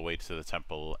come all the way to the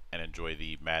temple and enjoy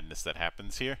the madness that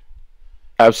happens here.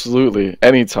 absolutely,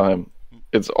 anytime.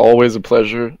 It's always a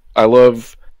pleasure. I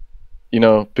love, you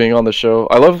know, being on the show.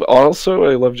 I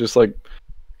love just like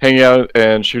hanging out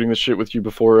and shooting the shit with you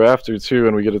before or after too,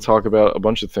 and we get to talk about a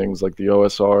bunch of things like the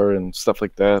OSR and stuff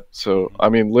like that. So I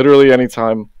mean, literally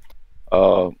anytime.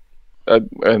 Uh,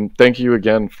 and thank you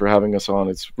again for having us on.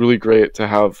 It's really great to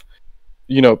have,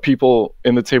 you know, people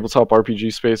in the tabletop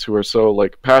RPG space who are so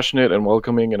like passionate and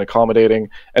welcoming and accommodating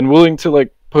and willing to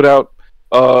like put out,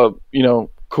 you know,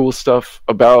 cool stuff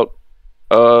about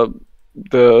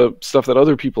the stuff that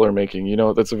other people are making. You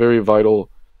know, that's a very vital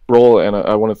role, and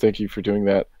I want to thank you for doing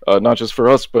that. Not just for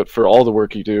us, but for all the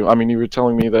work you do. I mean, you were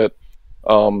telling me that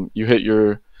you hit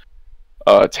your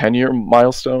 10-year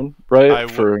milestone, right?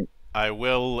 I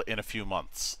will in a few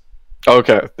months.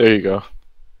 Okay, there you go.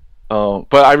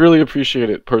 But I really appreciate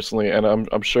it personally, and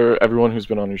I'm sure everyone who's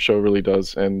been on your show really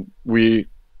does. And we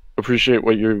appreciate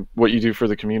what you do for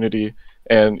the community,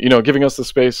 and you know, giving us the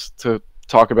space to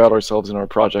talk about ourselves and our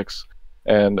projects,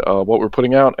 and what we're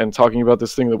putting out, and talking about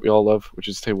this thing that we all love, which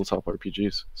is tabletop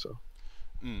RPGs. So,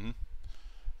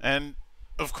 And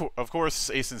of course,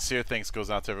 a sincere thanks goes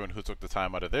out to everyone who took the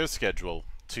time out of their schedule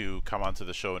to come onto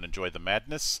the show and enjoy the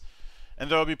madness. And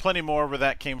there will be plenty more where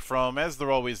that came from, as there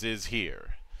always is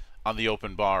here, on the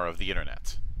open bar of the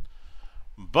internet.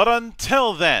 But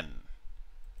until then,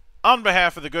 on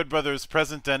behalf of the good brothers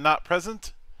present and not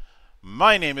present,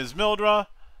 my name is Mildra,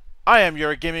 I am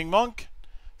your gaming monk.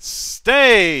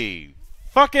 Stay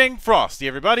fucking frosty,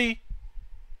 everybody!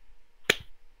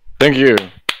 thank you.